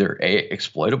it's either A,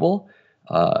 exploitable,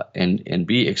 and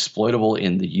B, exploitable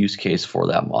in the use case for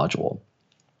that module.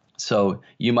 So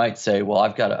you might say, well,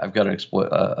 I've got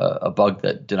a bug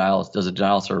that does a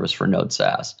denial service for Node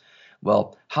SAS.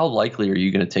 Well, how likely are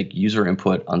you going to take user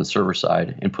input on the server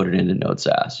side and put it into Node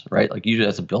SAS, right? Like usually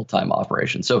that's a build time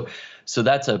operation. So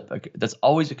that's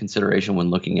always a consideration when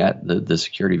looking at the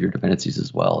security of your dependencies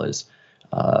as well, is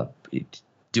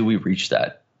do we reach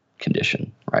that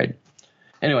condition, right?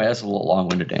 Anyway, that's a little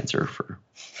long-winded answer for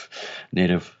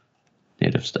native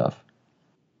stuff.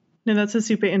 No, that's a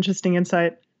super interesting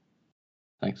insight.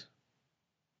 Thanks.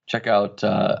 Check out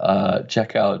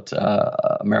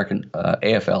American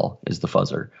AFL is the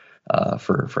fuzzer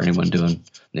for anyone doing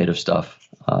native stuff.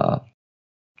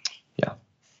 Yeah.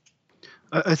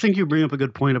 I think you bring up a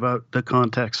good point about the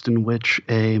context in which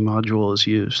a module is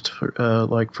used.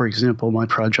 For example, my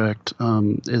project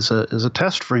is a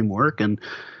test framework, and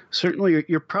certainly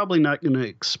you're probably not going to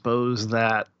expose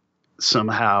that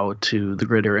somehow to the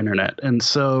greater internet. And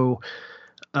so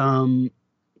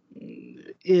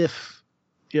if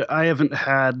I haven't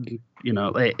had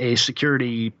a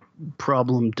security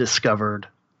problem discovered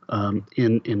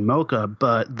in Mocha,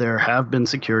 but there have been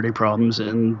security problems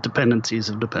in dependencies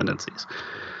of dependencies.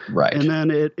 Right. And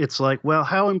then it's like, well,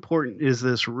 how important is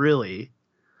this really?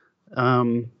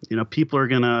 People are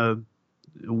going to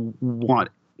want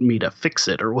me to fix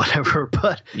it or whatever,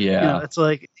 but it's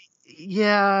like,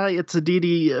 yeah, it's a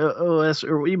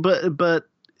DDoS, but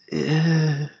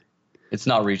it's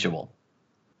not reachable.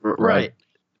 Right.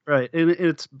 And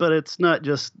it's not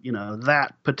just,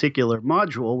 that particular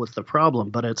module with the problem,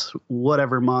 but it's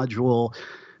whatever module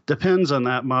depends on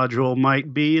that module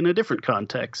might be in a different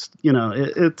context.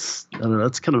 It's I don't know,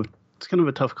 it's kind of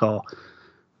a tough call.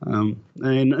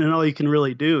 And all you can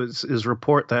really do is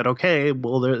report that, okay,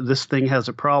 well, this thing has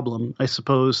a problem. I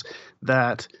suppose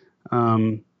that,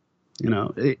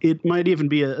 it might even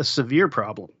be a severe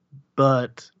problem,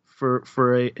 but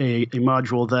for a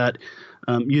module that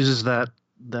uses that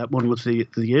one with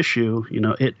the issue,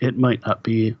 it might not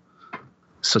be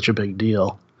such a big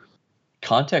deal.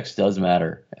 Context does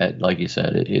matter. Like you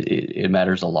said, it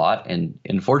matters a lot. And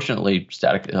unfortunately,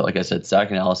 static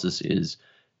analysis is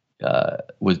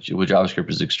with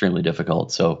JavaScript is extremely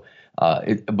difficult. So,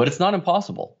 but it's not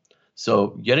impossible.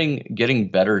 So getting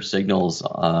better signals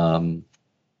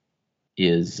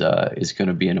is going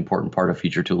to be an important part of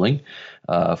future tooling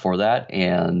for that.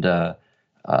 And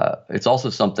it's also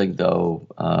something, though,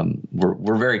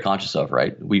 we're very conscious of,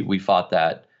 right? We thought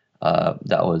that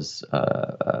that was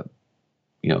a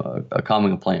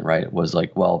common complaint, right? It was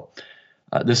like, well,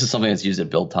 this is something that's used at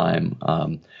build time,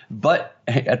 but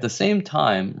at the same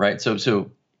time, right? So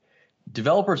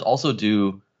developers also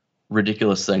do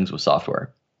ridiculous things with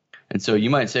software, and so you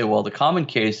might say, well, the common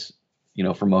case,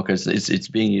 for Mocha is it's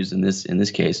being used in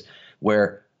this case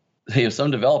where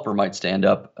some developer might stand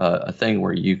up a thing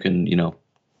where you can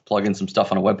plug in some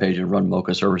stuff on a web page and run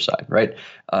Mocha server side, right?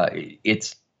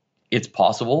 It's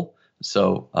possible.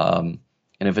 So, and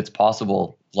if it's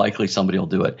possible, likely somebody will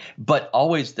do it. But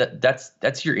always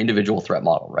that's your individual threat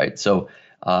model, right? So,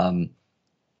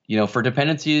 for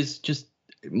dependencies, just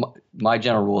my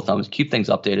general rule of thumb is keep things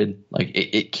updated. Like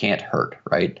it can't hurt,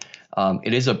 right?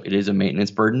 It is a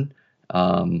maintenance burden,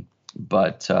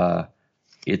 but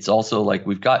it's also like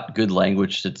we've got good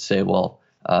language to say, well,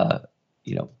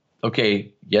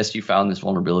 okay, yes, you found this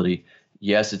vulnerability.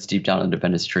 Yes, it's deep down in the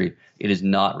dependency tree. It is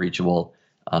not reachable.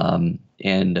 And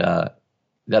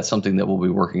that's something that we'll be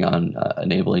working on,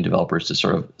 enabling developers to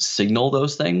sort of signal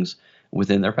those things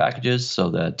within their packages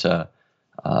so that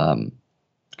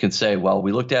can say, well,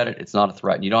 we looked at it, it's not a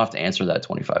threat. And you don't have to answer that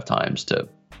 25 times to,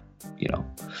 or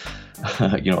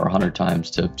 100 times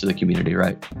to the community,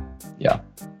 right? Yeah.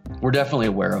 We're definitely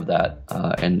aware of that,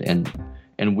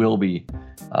 and we'll be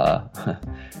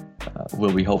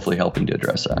hopefully helping to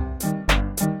address that.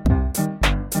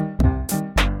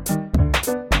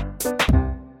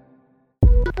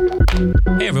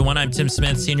 Hey everyone, I'm Tim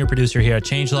Smith, senior producer here at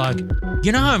Changelog.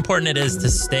 You know how important it is to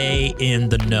stay in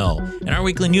the know, and our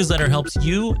weekly newsletter helps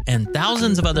you and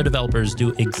thousands of other developers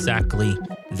do exactly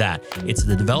that. It's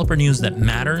the developer news that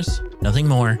matters, nothing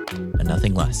more and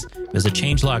nothing less. Visit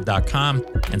changelog.com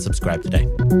and subscribe today.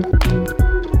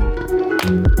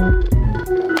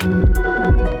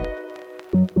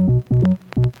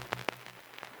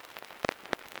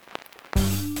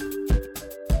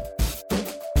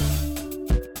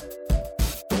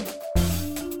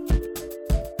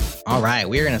 All right,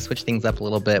 we're going to switch things up a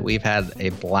little bit. We've had a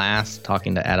blast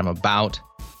talking to Adam about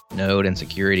Node and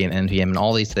security and NPM and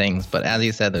all these things. But as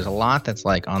you said, there's a lot that's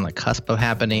like on the cusp of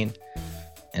happening.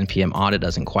 NPM audit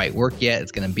doesn't quite work yet.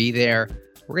 It's going to be there.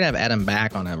 We're going to have Adam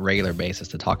back on a regular basis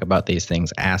to talk about these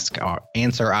things,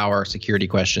 answer our security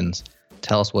questions,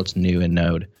 tell us what's new in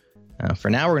Node. For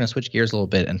now, we're going to switch gears a little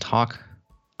bit and talk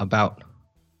about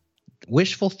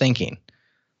wishful thinking.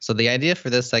 So the idea for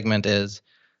this segment is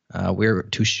we're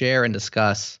to share and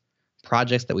discuss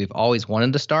projects that we've always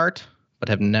wanted to start, but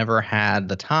have never had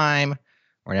the time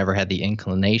or never had the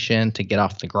inclination to get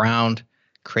off the ground.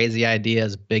 Crazy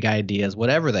ideas, big ideas,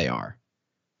 whatever they are.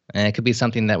 And it could be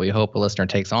something that we hope a listener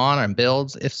takes on and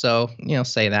builds. If so,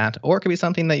 say that. Or it could be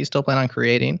something that you still plan on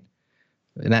creating.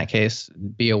 In that case,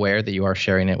 be aware that you are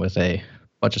sharing it with a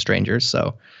bunch of strangers.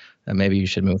 So maybe you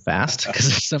should move fast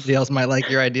because somebody else might like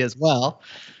your idea as well.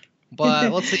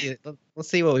 But let's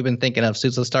see what we've been thinking of.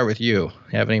 Suz, let's start with you.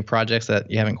 You have any projects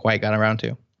that you haven't quite gotten around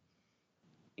to?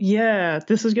 Yeah,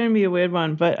 this is going to be a weird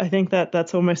one, but I think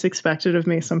that's almost expected of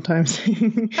me sometimes.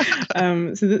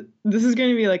 So this is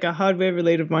going to be like a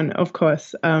hardware-related one, of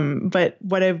course. But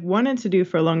what I've wanted to do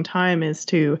for a long time is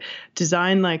to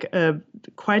design like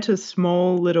quite a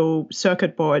small little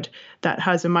circuit board that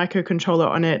has a microcontroller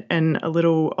on it and a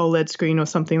little OLED screen or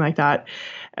something like that,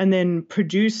 and then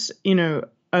produce,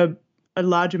 a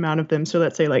large amount of them. So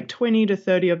let's say like 20 to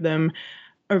 30 of them,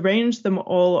 arrange them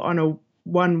all on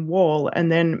one wall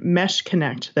and then mesh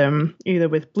connect them either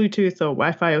with Bluetooth or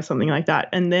Wi-Fi or something like that,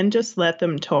 and then just let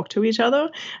them talk to each other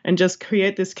and just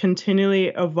create this continually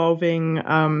evolving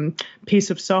piece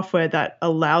of software that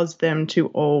allows them to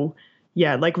all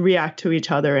react to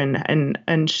each other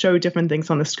and show different things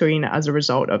on the screen as a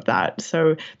result of that.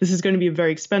 So this is going to be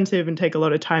very expensive and take a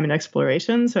lot of time and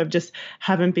exploration. So I've just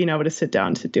haven't been able to sit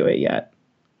down to do it yet.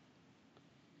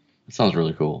 That sounds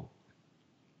really cool.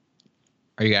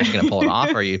 Are you actually going to pull it off,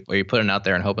 or are you putting it out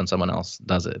there and hoping someone else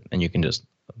does it and you can just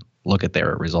look at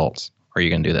their results? Or are you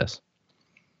going to do this?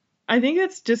 I think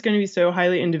it's just going to be so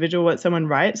highly individual what someone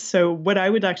writes. So what I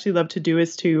would actually love to do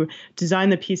is to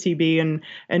design the PCB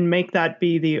and make that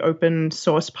be the open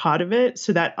source part of it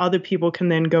so that other people can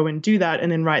then go and do that and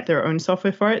then write their own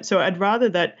software for it. So I'd rather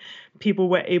that people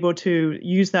were able to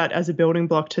use that as a building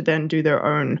block to then do their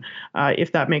own,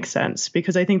 if that makes sense,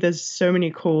 because I think there's so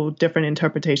many cool different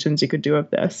interpretations you could do of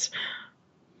this.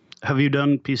 Have you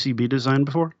done PCB design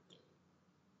before?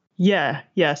 Yeah.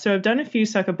 So I've done a few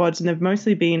circuit boards, and they've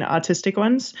mostly been artistic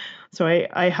ones. So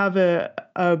I have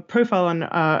a profile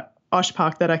on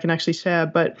OshPark that I can actually share,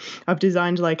 but I've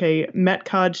designed like a Met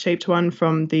card shaped one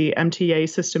from the MTA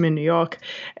system in New York.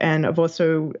 And I've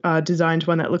also designed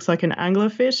one that looks like an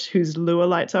anglerfish whose lure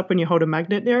lights up when you hold a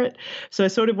magnet near it. So I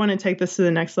sort of want to take this to the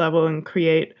next level and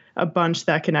create a bunch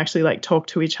that can actually like talk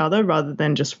to each other rather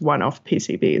than just one-off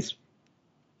PCBs.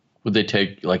 Would they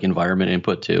take like environment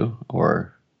input too,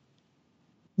 or?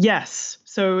 Yes.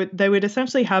 So they would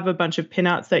essentially have a bunch of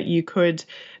pinouts that you could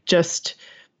just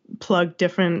plug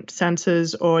different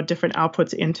sensors or different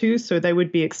outputs into. So they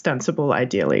would be extensible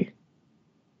ideally.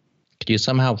 Could you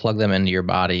somehow plug them into your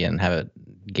body and have it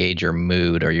gauge your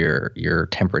mood or your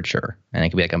temperature? And it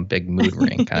could be like a big mood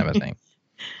ring kind of a thing.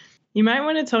 You might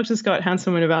want to talk to Scott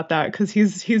Hanselman about that, because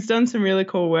he's done some really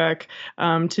cool work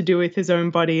to do with his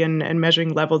own body and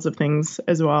measuring levels of things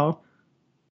as well.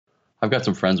 I've got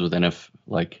some friends with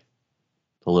like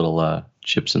the little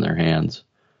chips in their hands,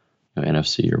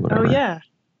 NFC or whatever. Oh, yeah.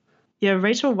 Yeah,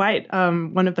 Rachel White,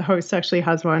 one of the hosts, actually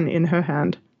has one in her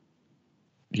hand.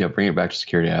 bring it back to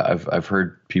security. I've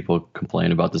heard people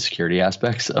complain about the security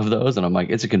aspects of those, and I'm like,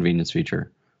 it's a convenience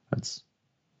feature. That's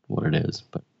what it is,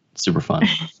 but it's super fun.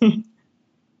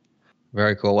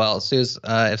 Very cool. Well, Suz,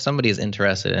 if somebody is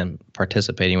interested in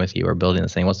participating with you or building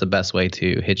this thing, what's the best way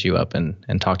to hit you up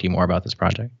and talk to you more about this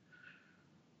project?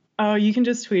 Oh, you can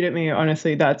just tweet at me.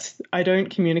 Honestly, I don't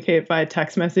communicate via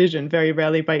text message and very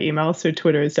rarely by email. So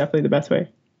Twitter is definitely the best way.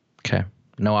 Okay.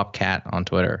 No Op Cat on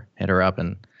Twitter. Hit her up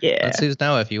and let Suz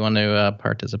know if you want to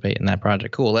participate in that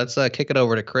project. Cool. Let's kick it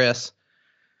over to Chris.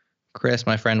 Chris,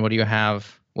 my friend, what do you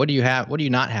have? What do you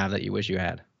not have that you wish you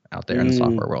had out there in the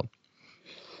software world?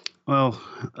 Well,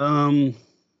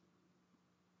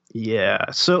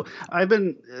 yeah. So I've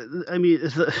been,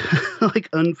 like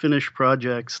unfinished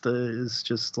projects is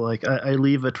just like, I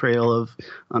leave a trail of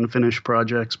unfinished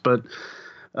projects, but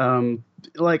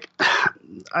like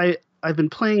I've been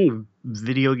playing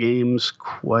video games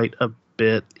quite a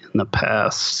bit in the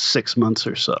past 6 months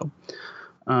or so.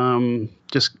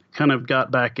 Just kind of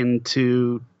got back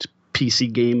into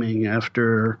PC gaming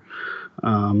after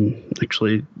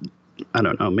actually, I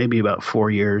don't know, maybe about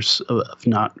 4 years of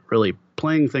not really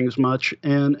playing things much,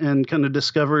 and kind of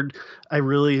discovered I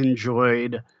really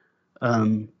enjoyed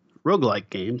roguelike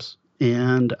games.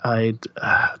 And now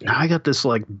I got this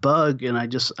like bug, and I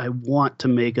want to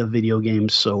make a video game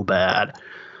so bad.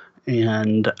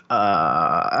 And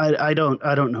I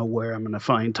don't know where I'm going to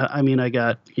find time. I mean, I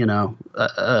got,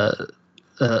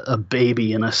 a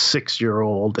baby and a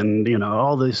 6-year-old and,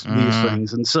 all these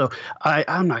things. And so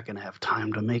I'm not going to have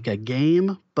time to make a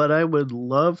game, but I would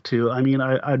love to. I mean,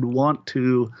 I'd want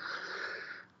to.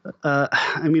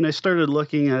 I started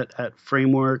looking at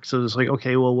frameworks. I was like,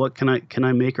 okay, well, what can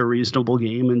I make a reasonable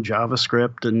game in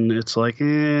JavaScript? And it's like,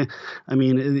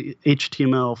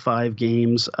 HTML5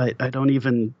 games, I don't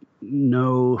even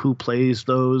know who plays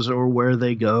those or where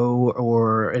they go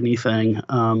or anything.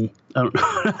 I don't know.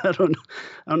 I don't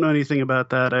know anything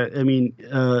about that.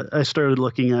 I started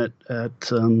looking at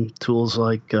tools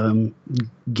like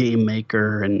Game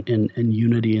Maker and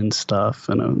Unity and stuff,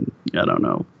 and I don't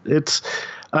know.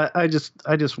 I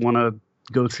just want to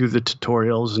go through the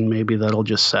tutorials, and maybe that'll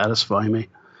just satisfy me.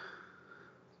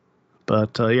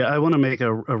 But I want to make a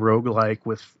roguelike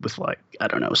with like, I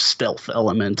don't know, stealth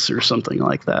elements or something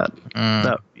like that.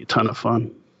 That would be a ton of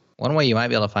fun. One way you might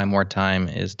be able to find more time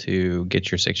is to get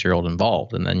your 6-year-old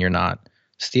involved, and then you're not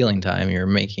stealing time, you're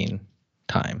making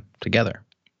time together.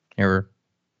 You ever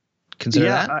consider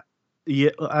that?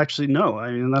 Actually,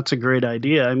 no. That's a great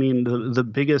idea. The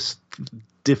biggest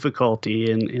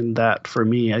difficulty in that for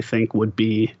me, I think, would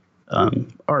be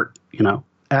art,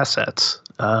 assets.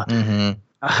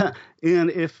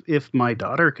 And if my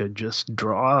daughter could just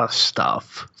draw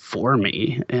stuff for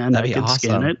me, and I could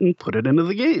scan it and put it into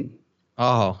the game.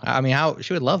 Oh, how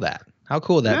she would love that. How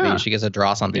cool would that be? She gets to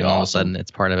draw something, and all of a sudden it's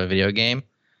part of a video game.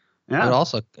 Yeah. It would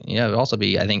also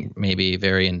be, I think, maybe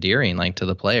very endearing, like, to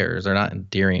the players. Or not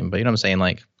endearing, but you know what I'm saying?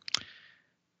 Like,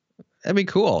 that'd be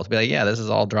cool to be like, yeah, this is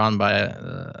all drawn by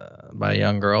a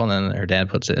young girl, and then her dad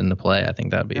puts it into play. I think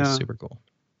that'd be super cool.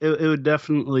 It would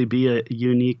definitely be a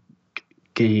unique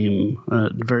game,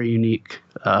 very unique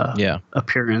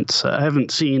appearance. I haven't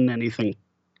seen anything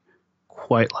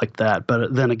quite like that,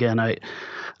 but then again, I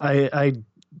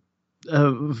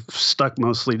stuck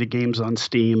mostly to games on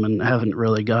Steam and haven't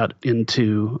really got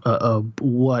into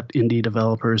what indie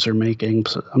developers are making.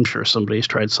 So I'm sure somebody's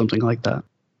tried something like that.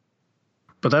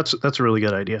 But that's a really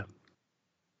good idea.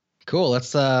 Cool.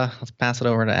 Let's pass it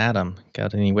over to Adam.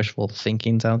 Got any wishful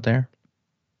thinkings out there?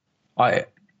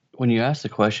 When you asked the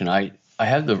question, I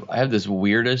have this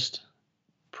weirdest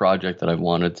project that I've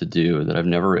wanted to do that I've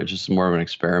never. It's just more of an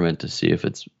experiment to see if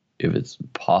it's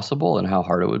possible and how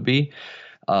hard it would be.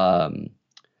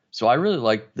 So I really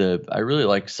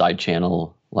like side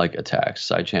channel like attacks,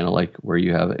 side channel like where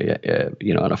you have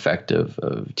an effect of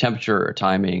temperature or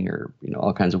timing or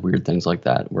all kinds of weird things like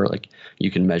that where like you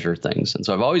can measure things. And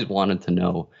so I've always wanted to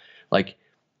know, like,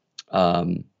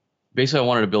 basically I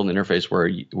wanted to build an interface where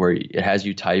it has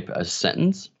you type a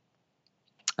sentence,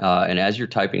 and as you're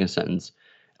typing a sentence,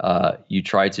 you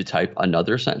try to type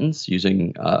another sentence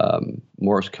using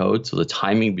Morse code. So the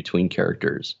timing between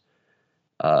characters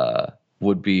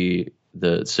would be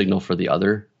the signal for the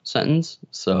other sentence.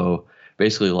 So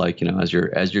basically, like, as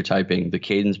you're typing, the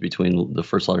cadence between the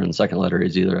first letter and the second letter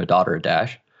is either a dot or a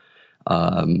dash,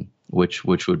 which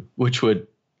would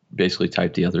basically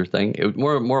type the other thing. It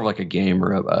would more of like a game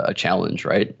or a challenge,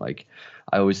 right? Like,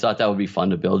 I always thought that would be fun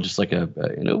to build, just like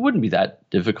it wouldn't be that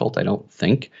difficult, I don't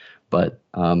think, but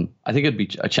I think it'd be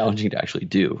challenging to actually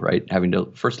do, right? Having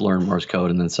to first learn Morse code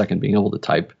and then second being able to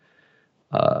type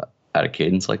at a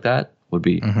cadence like that would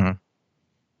be.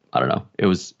 I don't know. It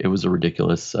was a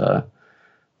ridiculous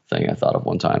thing I thought of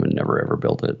one time and never ever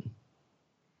built it.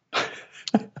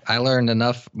 I learned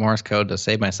enough Morse code to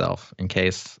save myself in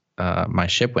case my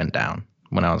ship went down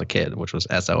when I was a kid, which was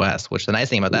SOS. Which the nice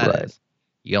thing about that is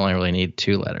you only really need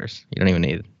 2 letters. You don't even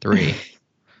need 3.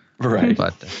 Right.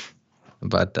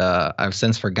 But I've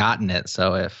since forgotten it.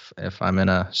 So if I'm in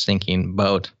a sinking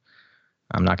boat,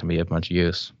 I'm not going to be of much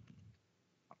use.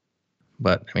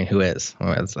 But I mean, who is?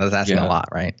 That's asking a lot,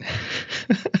 right?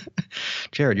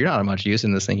 Jerod, you're not of much use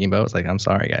in the sinking boat. It's like, I'm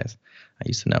sorry, guys. I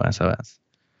used to know SOS.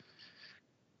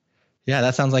 Yeah,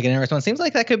 that sounds like an interesting one. Seems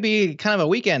like that could be kind of a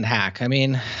weekend hack. I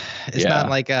mean, it's not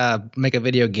like make a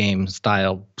video game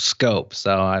style scope.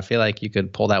 So I feel like you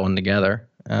could pull that one together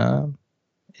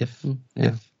if you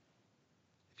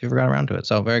ever got around to it.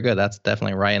 So very good. That's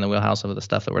definitely right in the wheelhouse of the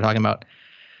stuff that we're talking about.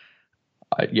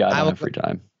 I don't have free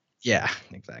time. Yeah,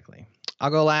 exactly.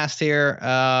 I'll go last here.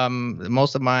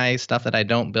 Most of my stuff that I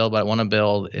don't build but I want to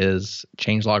build is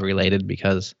changelog related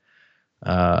because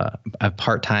I have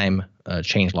part-time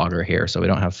changelogger here, so we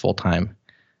don't have full-time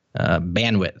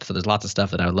bandwidth. So there's lots of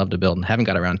stuff that I would love to build and haven't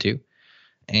got around to.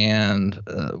 And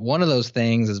one of those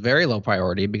things is very low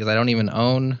priority because I don't even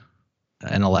own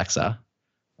an Alexa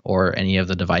or any of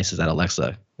the devices that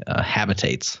Alexa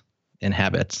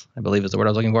inhabits, I believe is the word I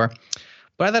was looking for.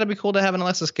 But I thought it'd be cool to have an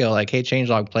Alexa skill, like, hey,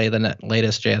 changelog, play the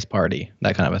latest JS party,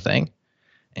 that kind of a thing.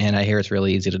 And I hear it's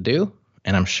really easy to do,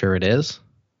 and I'm sure it is.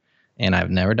 And I've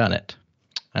never done it.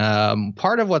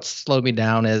 Part of what slowed me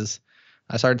down is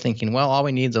I started thinking, well, all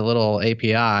we need is a little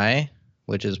API,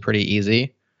 which is pretty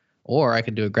easy. Or I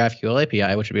could do a GraphQL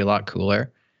API, which would be a lot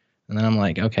cooler. And then I'm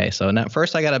like, okay, so now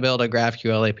first I got to build a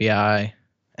GraphQL API.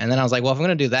 And then I was like, well, if I'm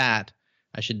going to do that,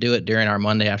 I should do it during our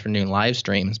Monday afternoon live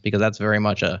streams because that's very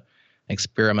much a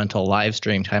experimental live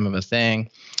stream kind of a thing.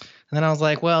 And then I was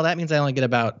like, well, that means I only get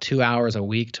about 2 hours a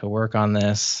week to work on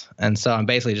this. And so I'm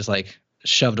basically just like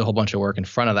shoved a whole bunch of work in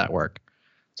front of that work.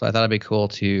 So I thought it'd be cool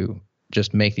to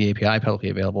just make the API publicly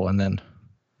available and then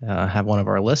have one of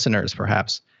our listeners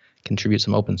perhaps contribute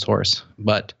some open source.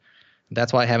 But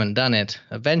that's why I haven't done it.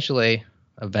 Eventually,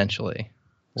 we'll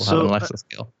have an Alexa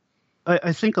skill.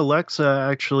 I think Alexa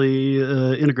actually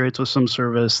integrates with some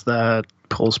service that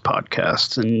pulls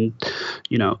podcasts, and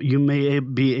you may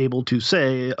be able to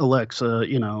say, Alexa,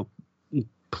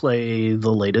 play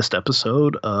the latest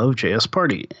episode of JS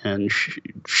Party, and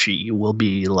she will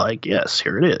be like, yes,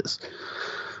 here it is.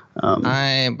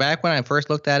 Back when I first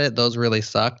looked at it, those really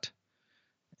sucked,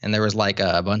 and there was like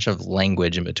a bunch of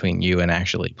language in between you and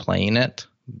actually playing it.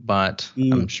 But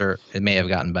I'm sure it may have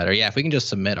gotten better. Yeah, if we can just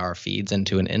submit our feeds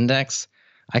into an index,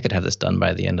 I could have this done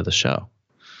by the end of the show.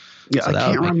 Yeah, so I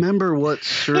can't remember what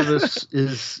service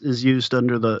is used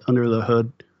under the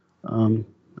hood.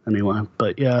 Anyway,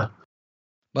 but yeah.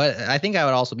 But I think I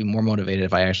would also be more motivated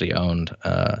if I actually owned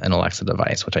an Alexa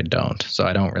device, which I don't. So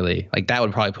I don't really like that.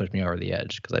 Would probably push me over the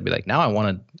edge because I'd be like, now I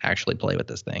want to actually play with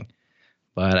this thing,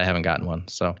 but I haven't gotten one.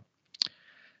 So.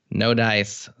 No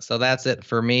dice. So that's it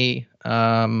for me.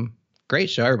 Great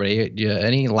show, everybody.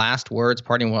 Any last words,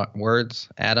 parting words,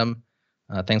 Adam?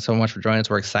 Thanks so much for joining us.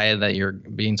 We're excited that you're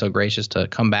being so gracious to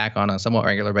come back on a somewhat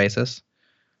regular basis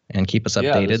and keep us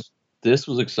updated. Yeah, this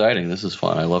was exciting. This is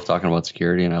fun. I love talking about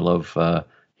security, and I love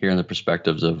hearing the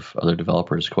perspectives of other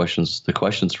developers. The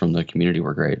questions from the community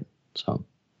were great. So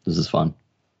this is fun.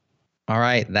 All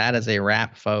right. That is a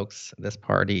wrap, folks. This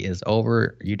party is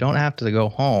over. You don't have to go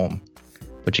home,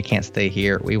 but you can't stay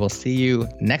here. We will see you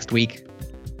next week.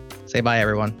 Say bye,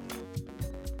 everyone.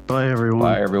 Bye, everyone.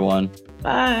 Bye, everyone.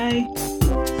 Bye.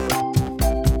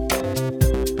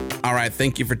 All right.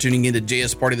 Thank you for tuning in to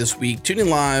JS Party this week. Tune in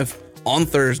live on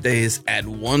Thursdays at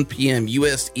 1 p.m.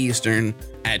 U.S. Eastern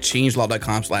at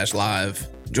changelog.com/live.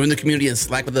 Join the community and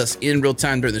Slack with us in real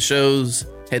time during the shows.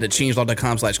 Head to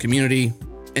changelog.com/community.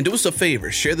 And do us a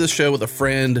favor. Share this show with a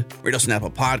friend. Rate us on Apple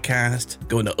Podcast.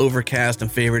 Go into Overcast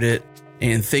and favorite it.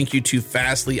 And thank you to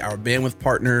Fastly, our bandwidth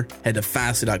partner. Head to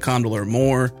fastly.com to learn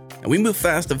more. And we move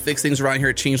fast and fix things around here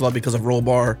at changelog because of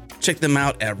Rollbar. Check them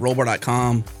out at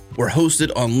rollbar.com. We're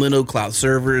hosted on Linode Cloud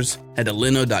servers. Head to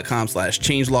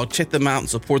linode.com/changelog. Check them out and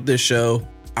support this show.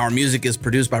 Our music is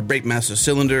produced by Breakmaster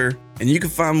Cylinder. And you can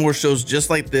find more shows just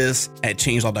like this at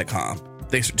changelog.com.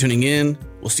 Thanks for tuning in.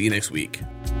 We'll see you next week.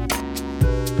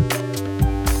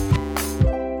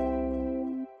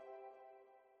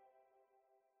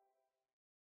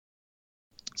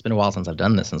 It's been a while since I've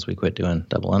done this, since we quit doing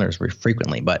double unders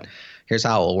frequently, but here's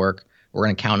how it will work. We're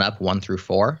going to count up 1 through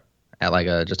 4 at like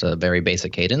just a very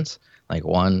basic cadence, like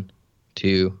 1,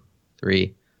 2,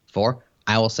 3, 4.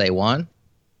 I will say 1.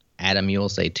 Adam, you will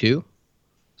say 2.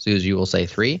 Suz, you will say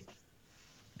 3.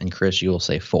 and Chris, you will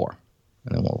say 4.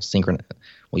 And then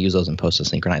we'll use those in post to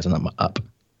synchronize them up.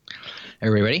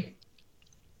 Everybody ready?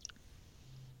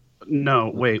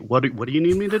 No, wait. What do you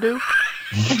need me to do?